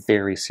words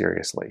very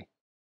seriously.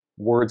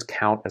 Words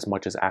count as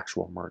much as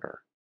actual murder.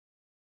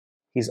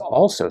 He's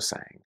also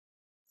saying,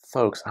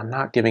 folks, I'm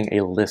not giving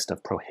a list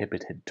of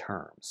prohibited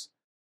terms.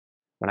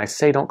 When I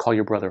say don't call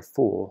your brother a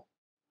fool,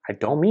 I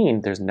don't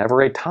mean there's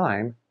never a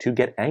time to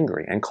get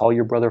angry and call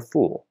your brother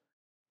fool.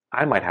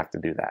 I might have to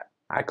do that.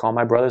 I call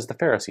my brothers the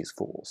Pharisees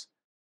fools.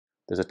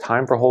 There's a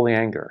time for holy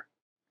anger,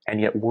 and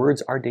yet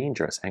words are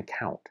dangerous and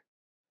count.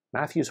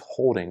 Matthew's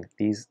holding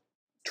these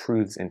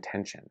truths in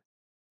tension,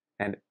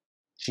 and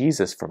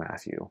Jesus for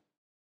Matthew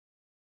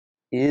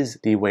is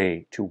the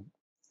way to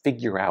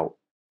figure out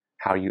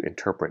how you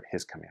interpret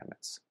his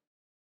commandments.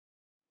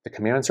 The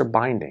commandments are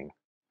binding,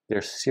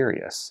 they're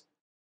serious,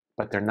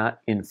 but they're not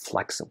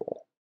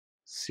inflexible.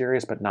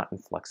 Serious but not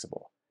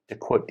inflexible. To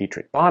quote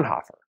Dietrich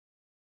Bonhoeffer,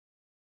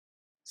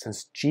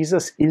 since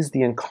Jesus is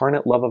the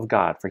incarnate love of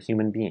God for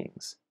human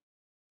beings,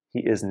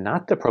 he is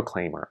not the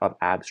proclaimer of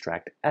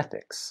abstract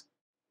ethics,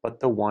 but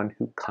the one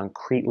who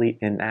concretely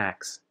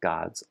enacts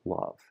God's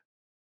love.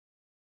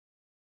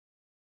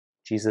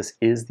 Jesus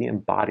is the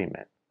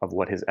embodiment of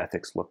what his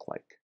ethics look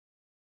like.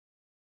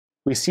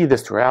 We see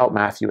this throughout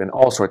Matthew in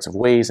all sorts of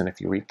ways, and if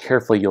you read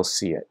carefully, you'll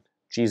see it.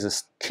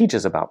 Jesus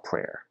teaches about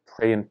prayer.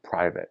 Pray in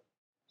private.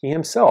 He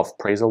himself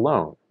prays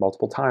alone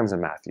multiple times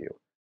in Matthew.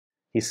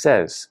 He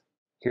says,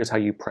 here's how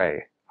you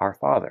pray, our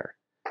Father.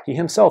 He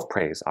himself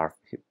prays, our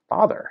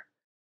Father.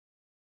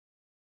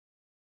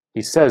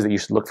 He says that you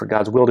should look for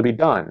God's will to be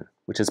done,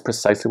 which is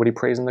precisely what he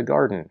prays in the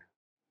garden.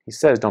 He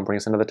says, don't bring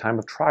us into the time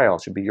of trial,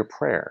 should be your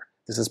prayer.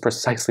 This is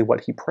precisely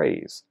what he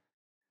prays,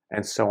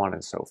 and so on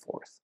and so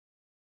forth.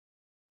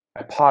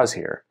 I pause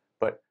here,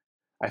 but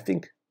I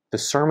think the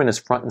sermon is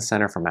front and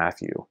center for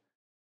Matthew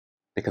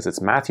because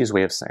it's Matthew's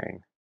way of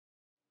saying,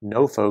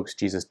 no, folks,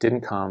 Jesus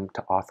didn't come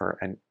to offer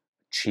a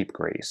cheap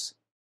grace.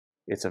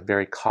 It's a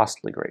very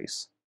costly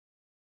grace.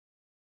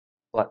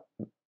 But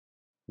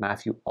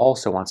Matthew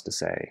also wants to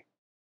say,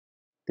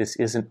 this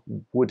isn't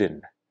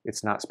wooden.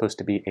 It's not supposed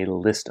to be a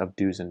list of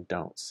do's and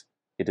don'ts.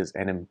 It is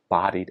an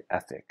embodied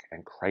ethic,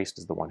 and Christ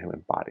is the one who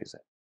embodies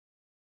it.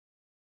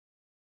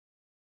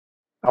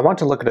 I want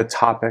to look at a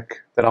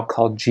topic that I'll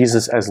call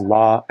Jesus as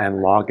law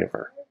and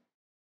lawgiver.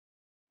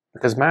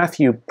 Because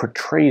Matthew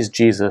portrays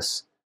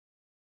Jesus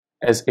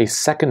as a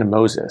second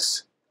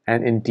Moses,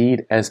 and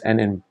indeed as an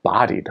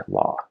embodied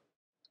law.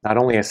 Not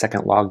only a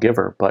second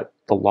lawgiver, but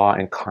the law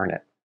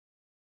incarnate.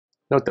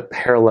 Note the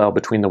parallel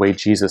between the way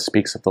Jesus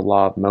speaks of the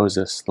law of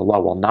Moses, the law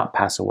will not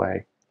pass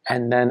away,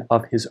 and then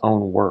of his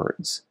own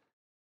words.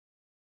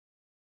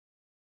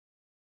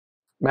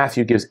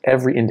 Matthew gives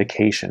every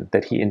indication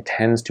that he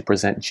intends to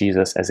present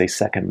Jesus as a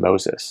second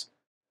Moses.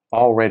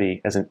 Already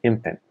as an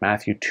infant,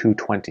 Matthew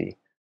 2:20,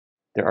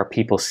 there are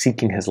people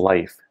seeking his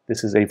life.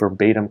 This is a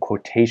verbatim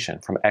quotation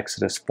from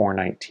Exodus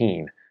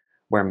 4:19,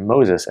 where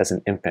Moses as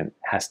an infant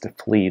has to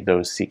flee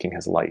those seeking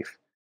his life.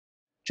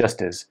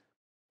 Just as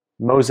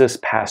Moses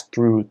passed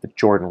through the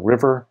Jordan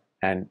River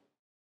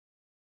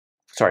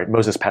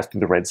Moses passed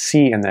through the Red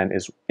Sea and then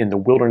is in the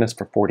wilderness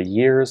for 40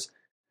 years.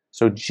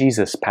 So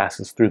Jesus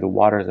passes through the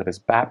waters of his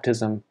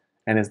baptism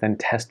and is then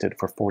tested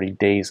for 40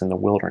 days in the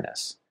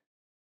wilderness.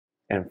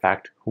 In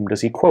fact, whom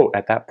does he quote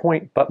at that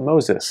point but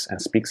Moses,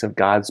 and speaks of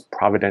God's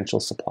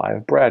providential supply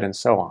of bread and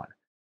so on.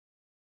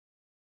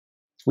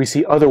 We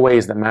see other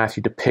ways that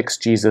Matthew depicts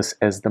Jesus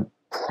as the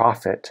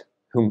prophet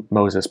whom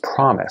Moses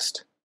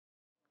promised.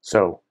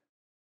 So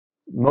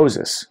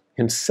Moses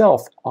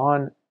himself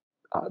on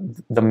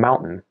the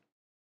mountain,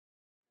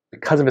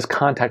 because of his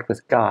contact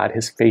with God,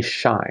 his face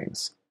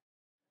shines.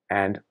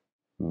 And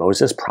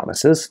Moses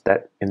promises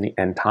that in the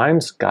end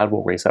times, God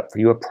will raise up for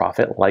you a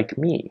prophet like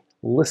me.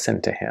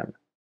 Listen to him.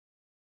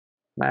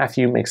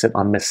 Matthew makes it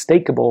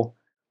unmistakable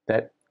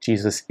that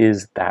Jesus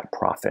is that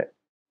prophet.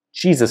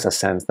 Jesus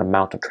ascends the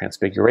Mount of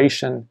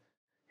Transfiguration,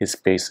 his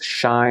face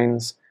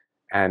shines,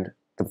 and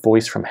the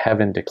voice from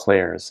heaven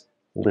declares,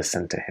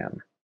 listen to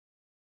him.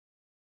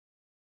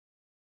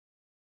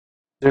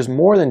 There's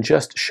more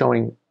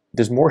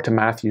to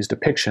Matthew's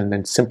depiction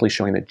than simply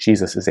showing that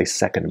Jesus is a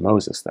second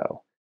Moses,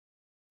 though.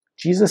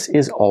 Jesus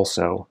is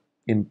also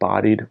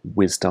embodied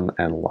wisdom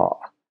and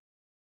law.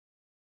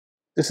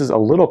 This is a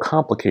little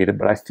complicated,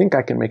 but I think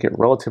I can make it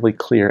relatively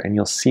clear, and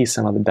you'll see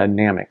some of the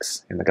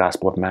dynamics in the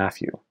Gospel of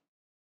Matthew.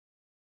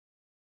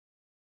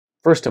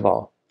 First of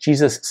all,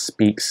 Jesus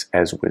speaks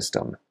as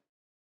wisdom.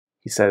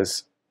 He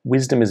says,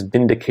 wisdom is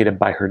vindicated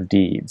by her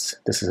deeds.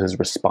 This is his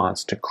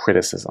response to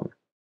criticism.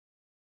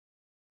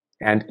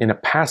 And in a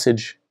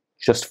passage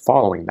just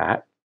following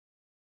that,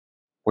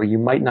 where you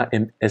might not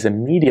as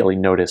immediately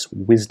notice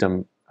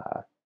wisdom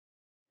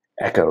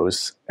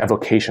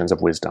evocations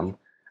of wisdom,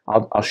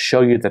 I'll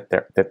show you that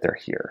they're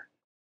here.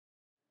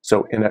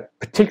 So in a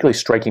particularly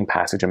striking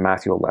passage in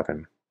Matthew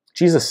 11,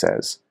 Jesus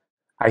says,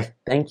 I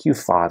thank you,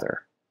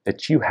 Father,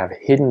 that you have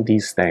hidden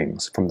these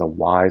things from the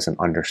wise and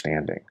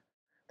understanding.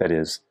 That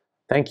is,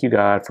 thank you,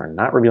 God, for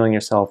not revealing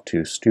yourself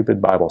to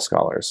stupid Bible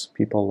scholars,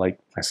 people like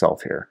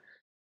myself here.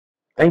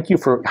 Thank you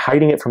for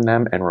hiding it from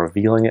them and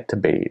revealing it to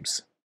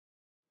babes.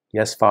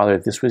 Yes, Father,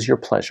 this was your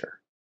pleasure.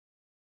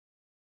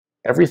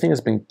 Everything has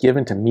been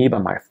given to me by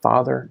my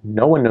Father.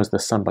 No one knows the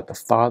Son but the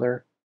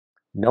Father.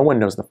 No one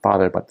knows the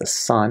Father but the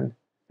Son,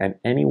 and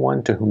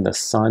anyone to whom the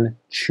Son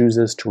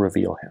chooses to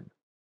reveal him.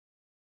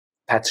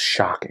 That's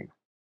shocking.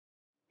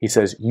 He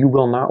says, you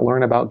will not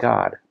learn about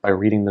God by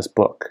reading this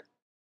book.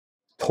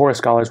 Torah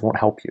scholars won't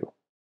help you.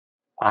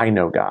 I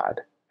know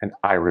God, and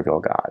I reveal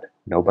God,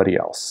 nobody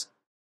else.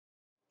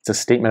 It's a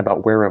statement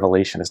about where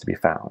revelation is to be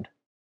found.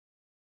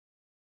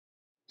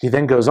 He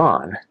then goes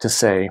on to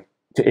say,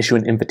 to issue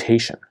an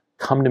invitation.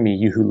 Come to me,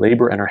 you who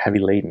labor and are heavy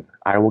laden.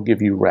 I will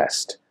give you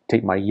rest.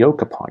 Take my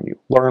yoke upon you.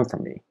 Learn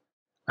from me.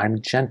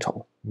 I'm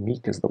gentle,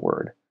 meek is the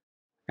word,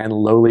 and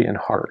lowly in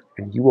heart,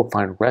 and you will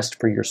find rest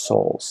for your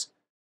souls.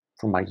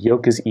 For my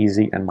yoke is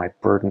easy and my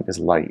burden is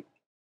light.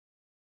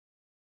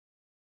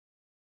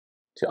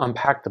 To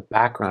unpack the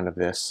background of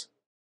this,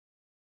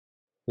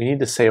 we need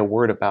to say a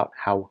word about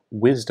how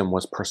wisdom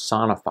was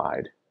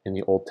personified in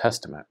the Old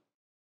Testament.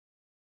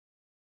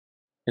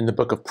 In the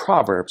book of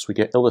Proverbs, we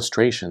get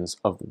illustrations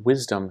of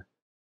wisdom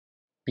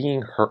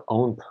being her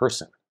own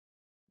person.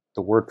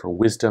 The word for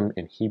wisdom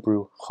in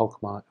Hebrew,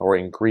 chokhmah, or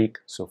in Greek,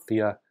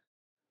 Sophia,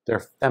 they're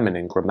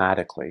feminine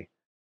grammatically.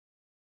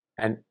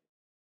 And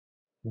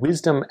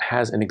wisdom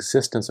has an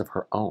existence of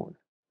her own.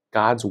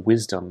 God's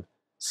wisdom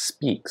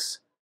speaks.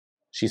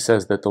 She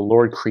says that the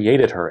Lord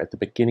created her at the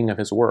beginning of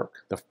his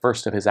work, the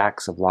first of his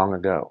acts of long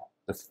ago,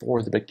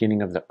 before the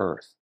beginning of the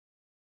earth.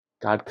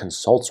 God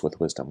consults with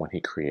wisdom when he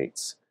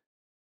creates.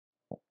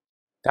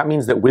 That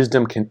means that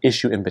wisdom can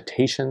issue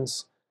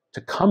invitations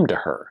to come to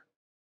her,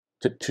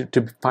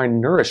 to find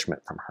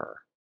nourishment from her.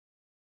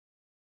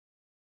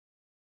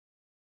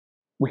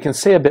 We can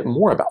say a bit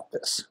more about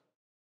this.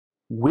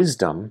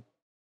 Wisdom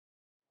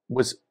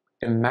was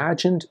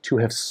imagined to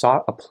have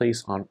sought a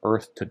place on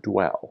earth to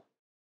dwell.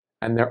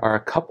 And there are a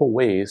couple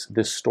ways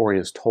this story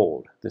is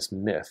told, this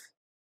myth.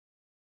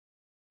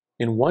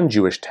 In one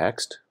Jewish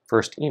text,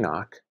 1st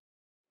Enoch,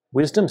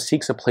 wisdom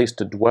seeks a place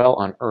to dwell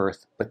on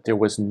earth, but there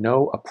was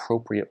no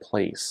appropriate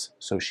place,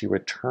 so she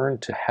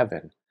returned to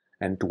heaven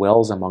and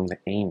dwells among the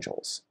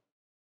angels.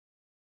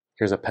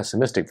 Here's a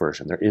pessimistic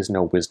version. There is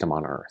no wisdom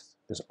on earth.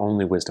 There's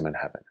only wisdom in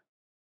heaven.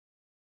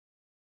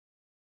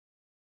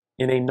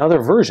 In another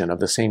version of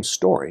the same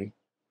story,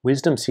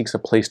 wisdom seeks a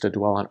place to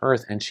dwell on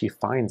earth, and she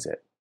finds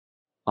it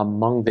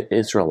among the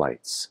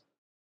Israelites.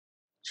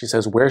 She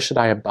says, where should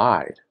I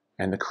abide?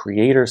 And the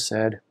Creator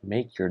said,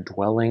 make your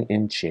dwelling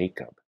in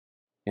Jacob.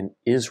 In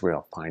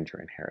Israel find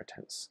your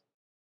inheritance.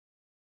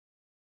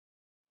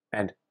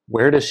 And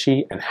where does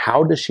she and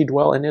how does she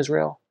dwell in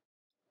Israel?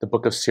 The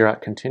book of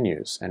Sirach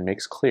continues and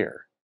makes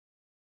clear.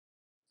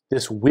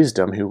 This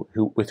wisdom,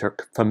 who with her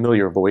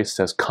familiar voice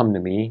says, come to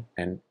me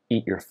and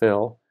eat your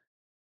fill,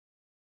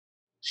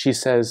 she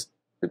says,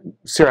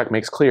 Sirach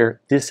makes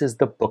clear, this is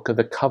the book of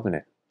the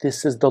covenant.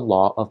 This is the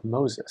law of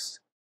Moses.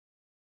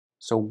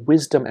 So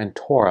wisdom and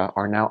Torah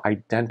are now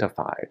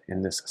identified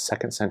in this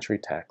 2nd century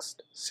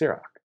text,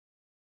 Sirach.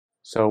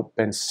 So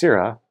Ben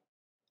Sira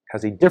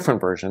has a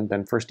different version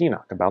than 1st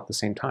Enoch about the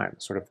same time,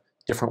 sort of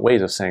different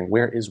ways of saying,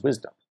 where is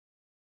wisdom?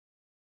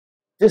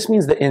 This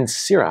means that in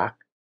Sirach,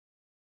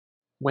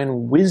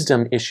 when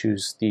wisdom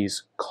issues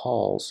these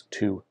calls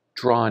to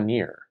draw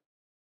near,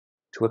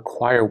 to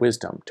acquire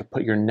wisdom, to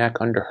put your neck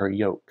under her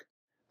yoke,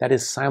 that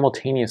is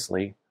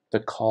simultaneously the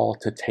call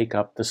to take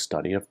up the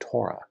study of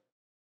Torah.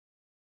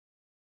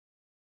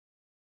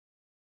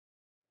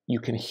 You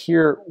can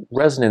hear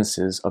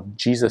resonances of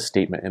Jesus'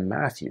 statement in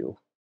Matthew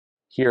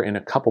here in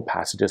a couple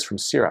passages from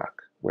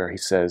Sirach, where he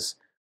says,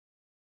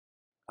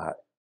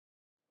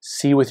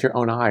 see with your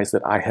own eyes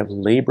that I have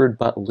labored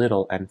but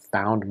little and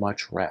found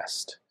much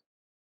rest.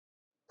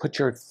 Put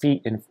your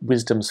feet in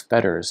wisdom's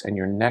fetters and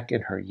your neck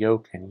in her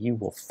yoke, and you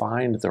will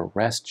find the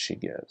rest she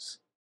gives.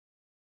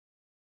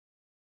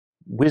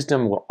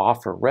 Wisdom will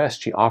offer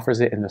rest. She offers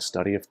it in the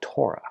study of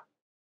Torah.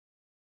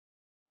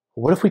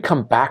 What if we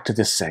come back to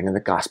this saying in the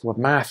Gospel of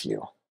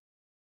Matthew?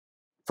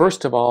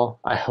 First of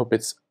all, I hope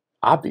it's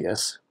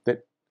obvious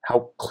that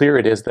how clear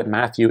it is that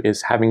Matthew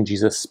is having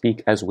Jesus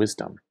speak as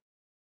wisdom.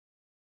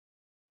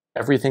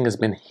 Everything has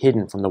been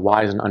hidden from the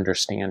wise and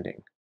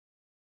understanding.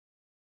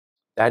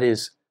 That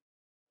is,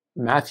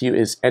 Matthew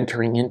is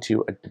entering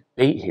into a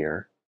debate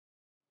here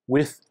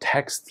with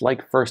texts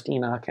like 1st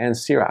Enoch and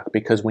Sirach,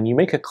 because when you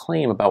make a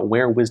claim about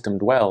where wisdom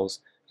dwells,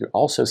 you're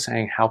also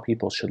saying how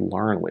people should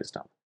learn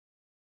wisdom.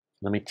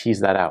 Let me tease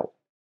that out.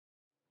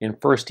 In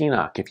 1st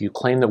Enoch, if you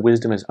claim that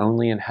wisdom is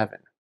only in heaven,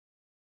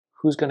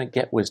 who's going to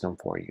get wisdom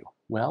for you?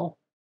 Well,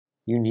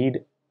 you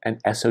need an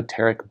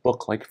esoteric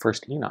book like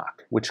 1st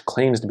Enoch, which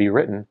claims to be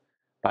written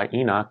by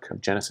Enoch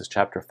of Genesis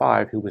chapter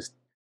 5, who was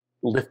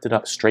lifted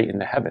up straight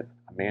into heaven,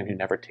 a man who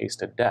never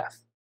tasted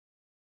death.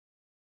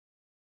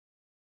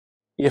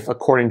 If,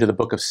 according to the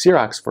book of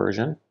Sirach's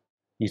version,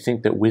 you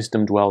think that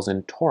wisdom dwells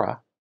in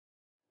Torah,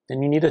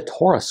 then you need a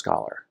Torah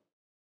scholar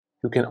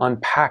who can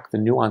unpack the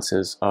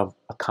nuances of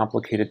a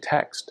complicated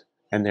text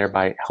and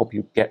thereby help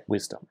you get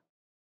wisdom.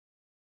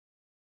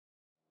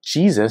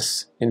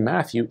 Jesus, in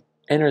Matthew,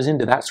 enters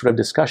into that sort of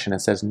discussion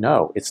and says,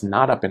 no, it's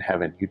not up in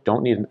heaven. You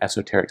don't need an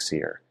esoteric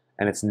seer.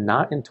 And it's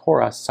not in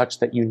Torah such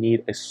that you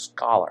need a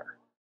scholar.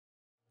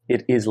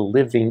 It is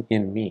living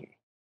in me.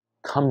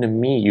 Come to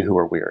me, you who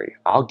are weary.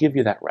 I'll give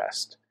you that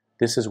rest.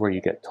 This is where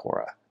you get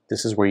Torah.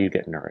 This is where you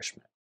get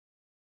nourishment.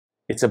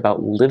 It's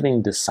about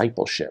living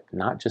discipleship,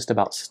 not just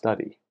about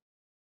study.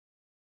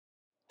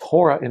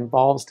 Torah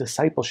involves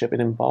discipleship. It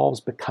involves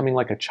becoming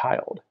like a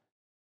child.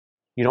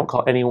 You don't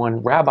call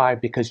anyone rabbi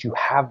because you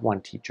have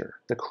one teacher,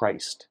 the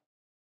Christ.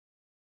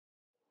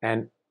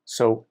 And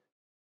so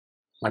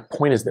my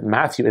point is that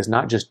Matthew is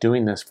not just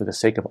doing this for the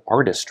sake of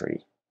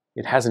artistry.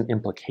 It has an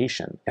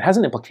implication. It has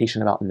an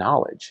implication about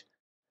knowledge.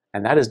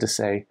 And that is to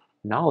say,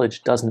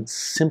 knowledge doesn't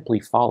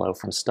simply follow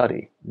from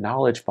study.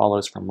 Knowledge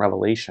follows from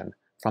revelation,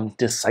 from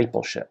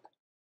discipleship.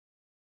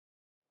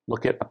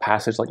 Look at a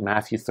passage like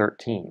Matthew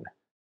 13.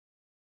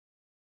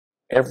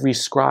 Every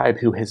scribe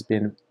who has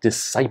been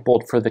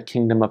discipled for the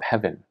kingdom of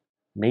heaven,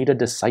 made a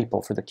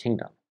disciple for the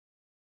kingdom,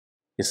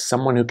 is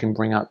someone who can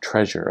bring out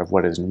treasure of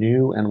what is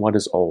new and what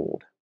is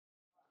old.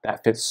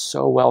 That fits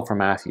so well for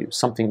Matthew.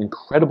 Something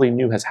incredibly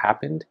new has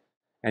happened,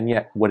 and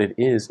yet what it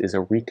is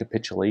a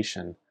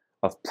recapitulation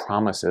of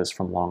promises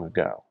from long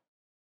ago.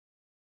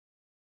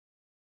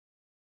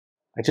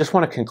 I just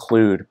want to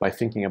conclude by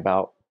thinking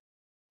about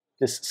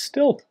this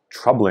still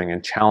troubling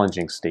and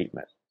challenging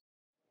statement.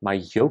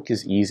 My yoke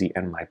is easy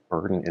and my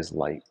burden is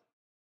light.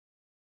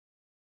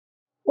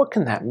 What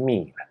can that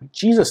mean?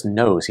 Jesus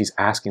knows he's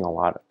asking a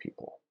lot of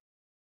people.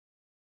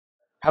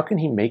 How can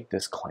he make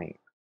this claim?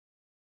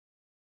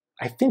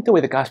 I think the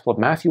way the Gospel of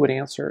Matthew would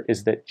answer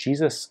is that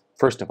Jesus,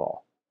 first of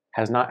all,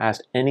 has not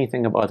asked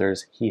anything of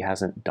others he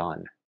hasn't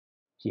done.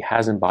 He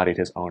has embodied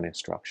his own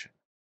instruction.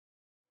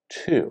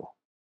 2,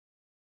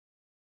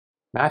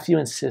 Matthew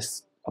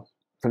insists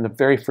from the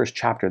very first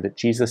chapter that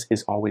Jesus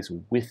is always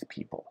with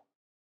people.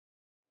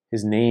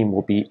 His name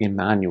will be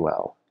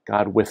Emmanuel,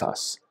 God with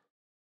us.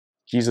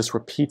 Jesus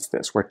repeats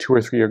this, where 2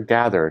 or 3 are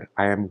gathered,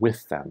 I am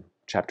with them.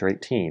 Chapter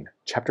 18.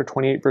 Chapter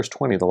 28, verse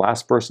 20, the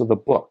last verse of the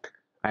book,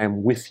 I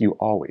am with you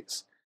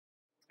always.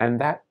 And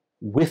that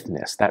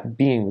withness, that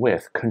being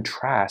with,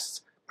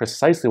 contrasts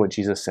precisely what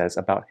Jesus says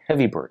about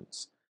heavy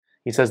burdens.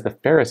 He says the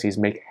Pharisees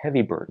make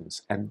heavy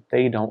burdens and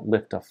they don't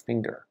lift a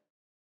finger.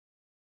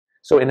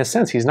 So in a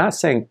sense, he's not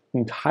saying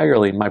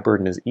entirely my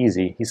burden is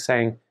easy. He's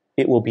saying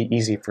it will be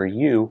easy for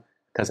you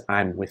because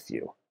I'm with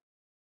you.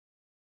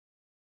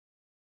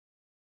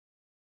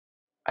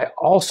 I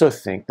also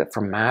think that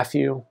for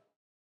Matthew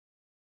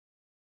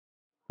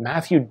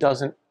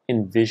doesn't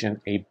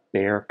envision a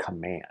bare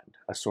command,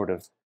 a sort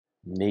of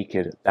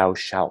naked thou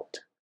shalt.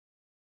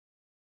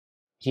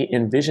 He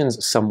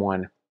envisions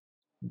someone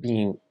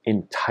being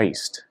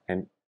enticed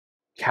and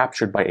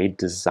captured by a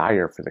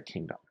desire for the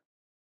kingdom.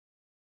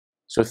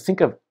 So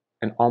think of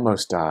an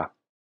almost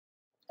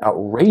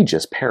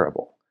outrageous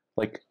parable,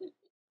 like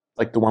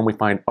the one we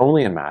find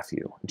only in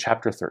Matthew, in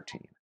chapter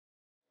 13,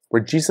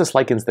 where Jesus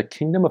likens the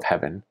kingdom of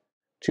heaven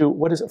to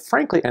what is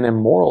frankly an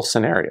immoral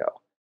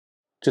scenario,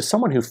 to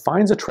someone who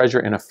finds a treasure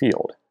in a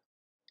field,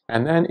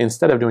 and then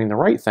instead of doing the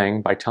right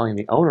thing by telling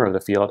the owner of the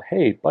field,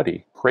 hey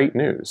buddy, great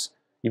news,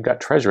 you've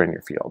got treasure in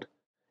your field.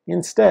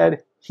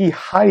 Instead, he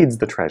hides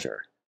the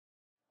treasure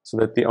so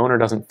that the owner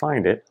doesn't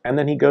find it, and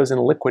then he goes and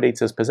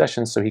liquidates his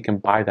possessions so he can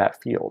buy that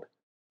field.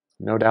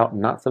 No doubt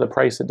not for the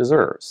price it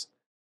deserves.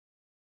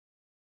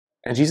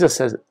 And Jesus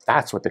says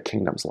that's what the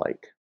kingdom's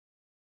like.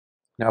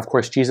 Now, of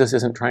course, Jesus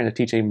isn't trying to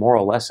teach a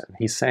moral lesson.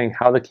 He's saying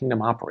how the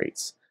kingdom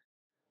operates.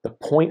 The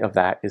point of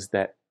that is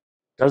that,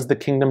 does the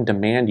kingdom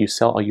demand you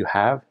sell all you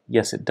have?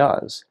 Yes, it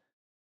does.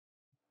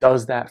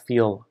 Does that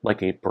feel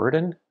like a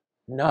burden?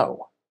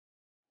 No.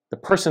 The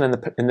person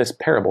in this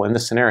parable, in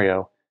this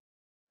scenario,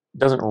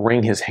 doesn't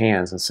wring his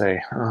hands and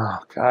say, oh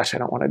gosh, I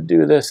don't want to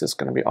do this. It's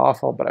going to be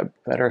awful, but I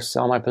better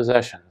sell my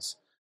possessions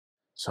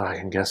so I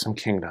can get some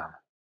kingdom.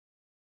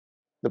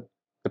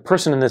 The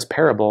person in this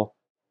parable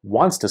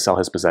wants to sell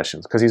his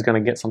possessions because he's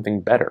going to get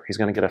something better. He's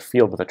going to get a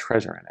field with a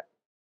treasure in it.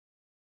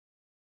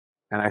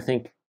 And I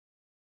think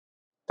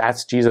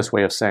that's Jesus'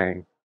 way of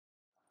saying,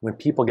 when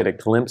people get a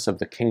glimpse of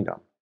the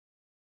kingdom,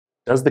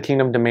 does the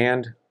kingdom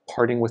demand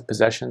parting with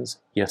possessions?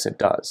 Yes, it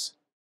does.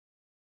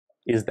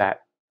 Is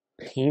that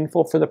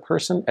painful for the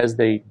person as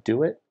they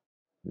do it?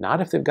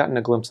 Not if they've gotten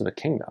a glimpse of the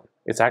kingdom.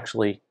 It's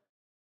actually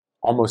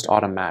almost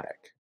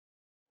automatic.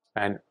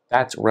 And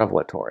that's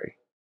revelatory.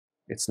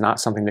 It's not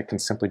something that can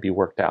simply be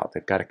worked out.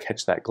 They've got to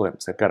catch that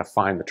glimpse. They've got to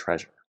find the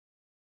treasure.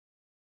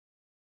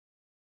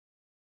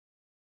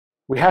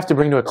 We have to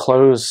bring to a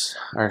close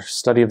our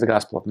study of the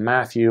Gospel of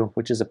Matthew,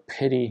 which is a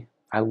pity.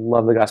 I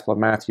love the Gospel of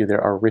Matthew.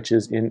 There are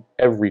riches in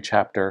every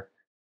chapter.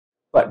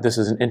 But this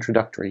is an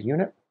introductory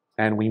unit,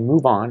 and we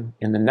move on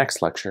in the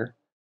next lecture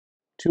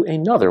to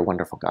another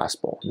wonderful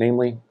gospel,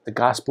 namely the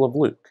Gospel of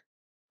Luke,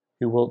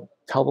 who will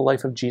tell the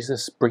life of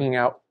Jesus, bringing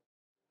out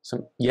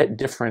some yet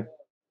different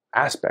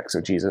aspects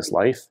of Jesus'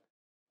 life,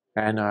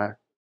 and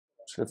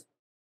sort of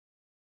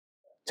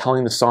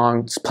playing the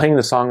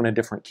song in a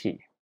different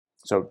key.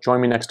 So join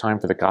me next time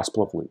for the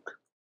Gospel of Luke.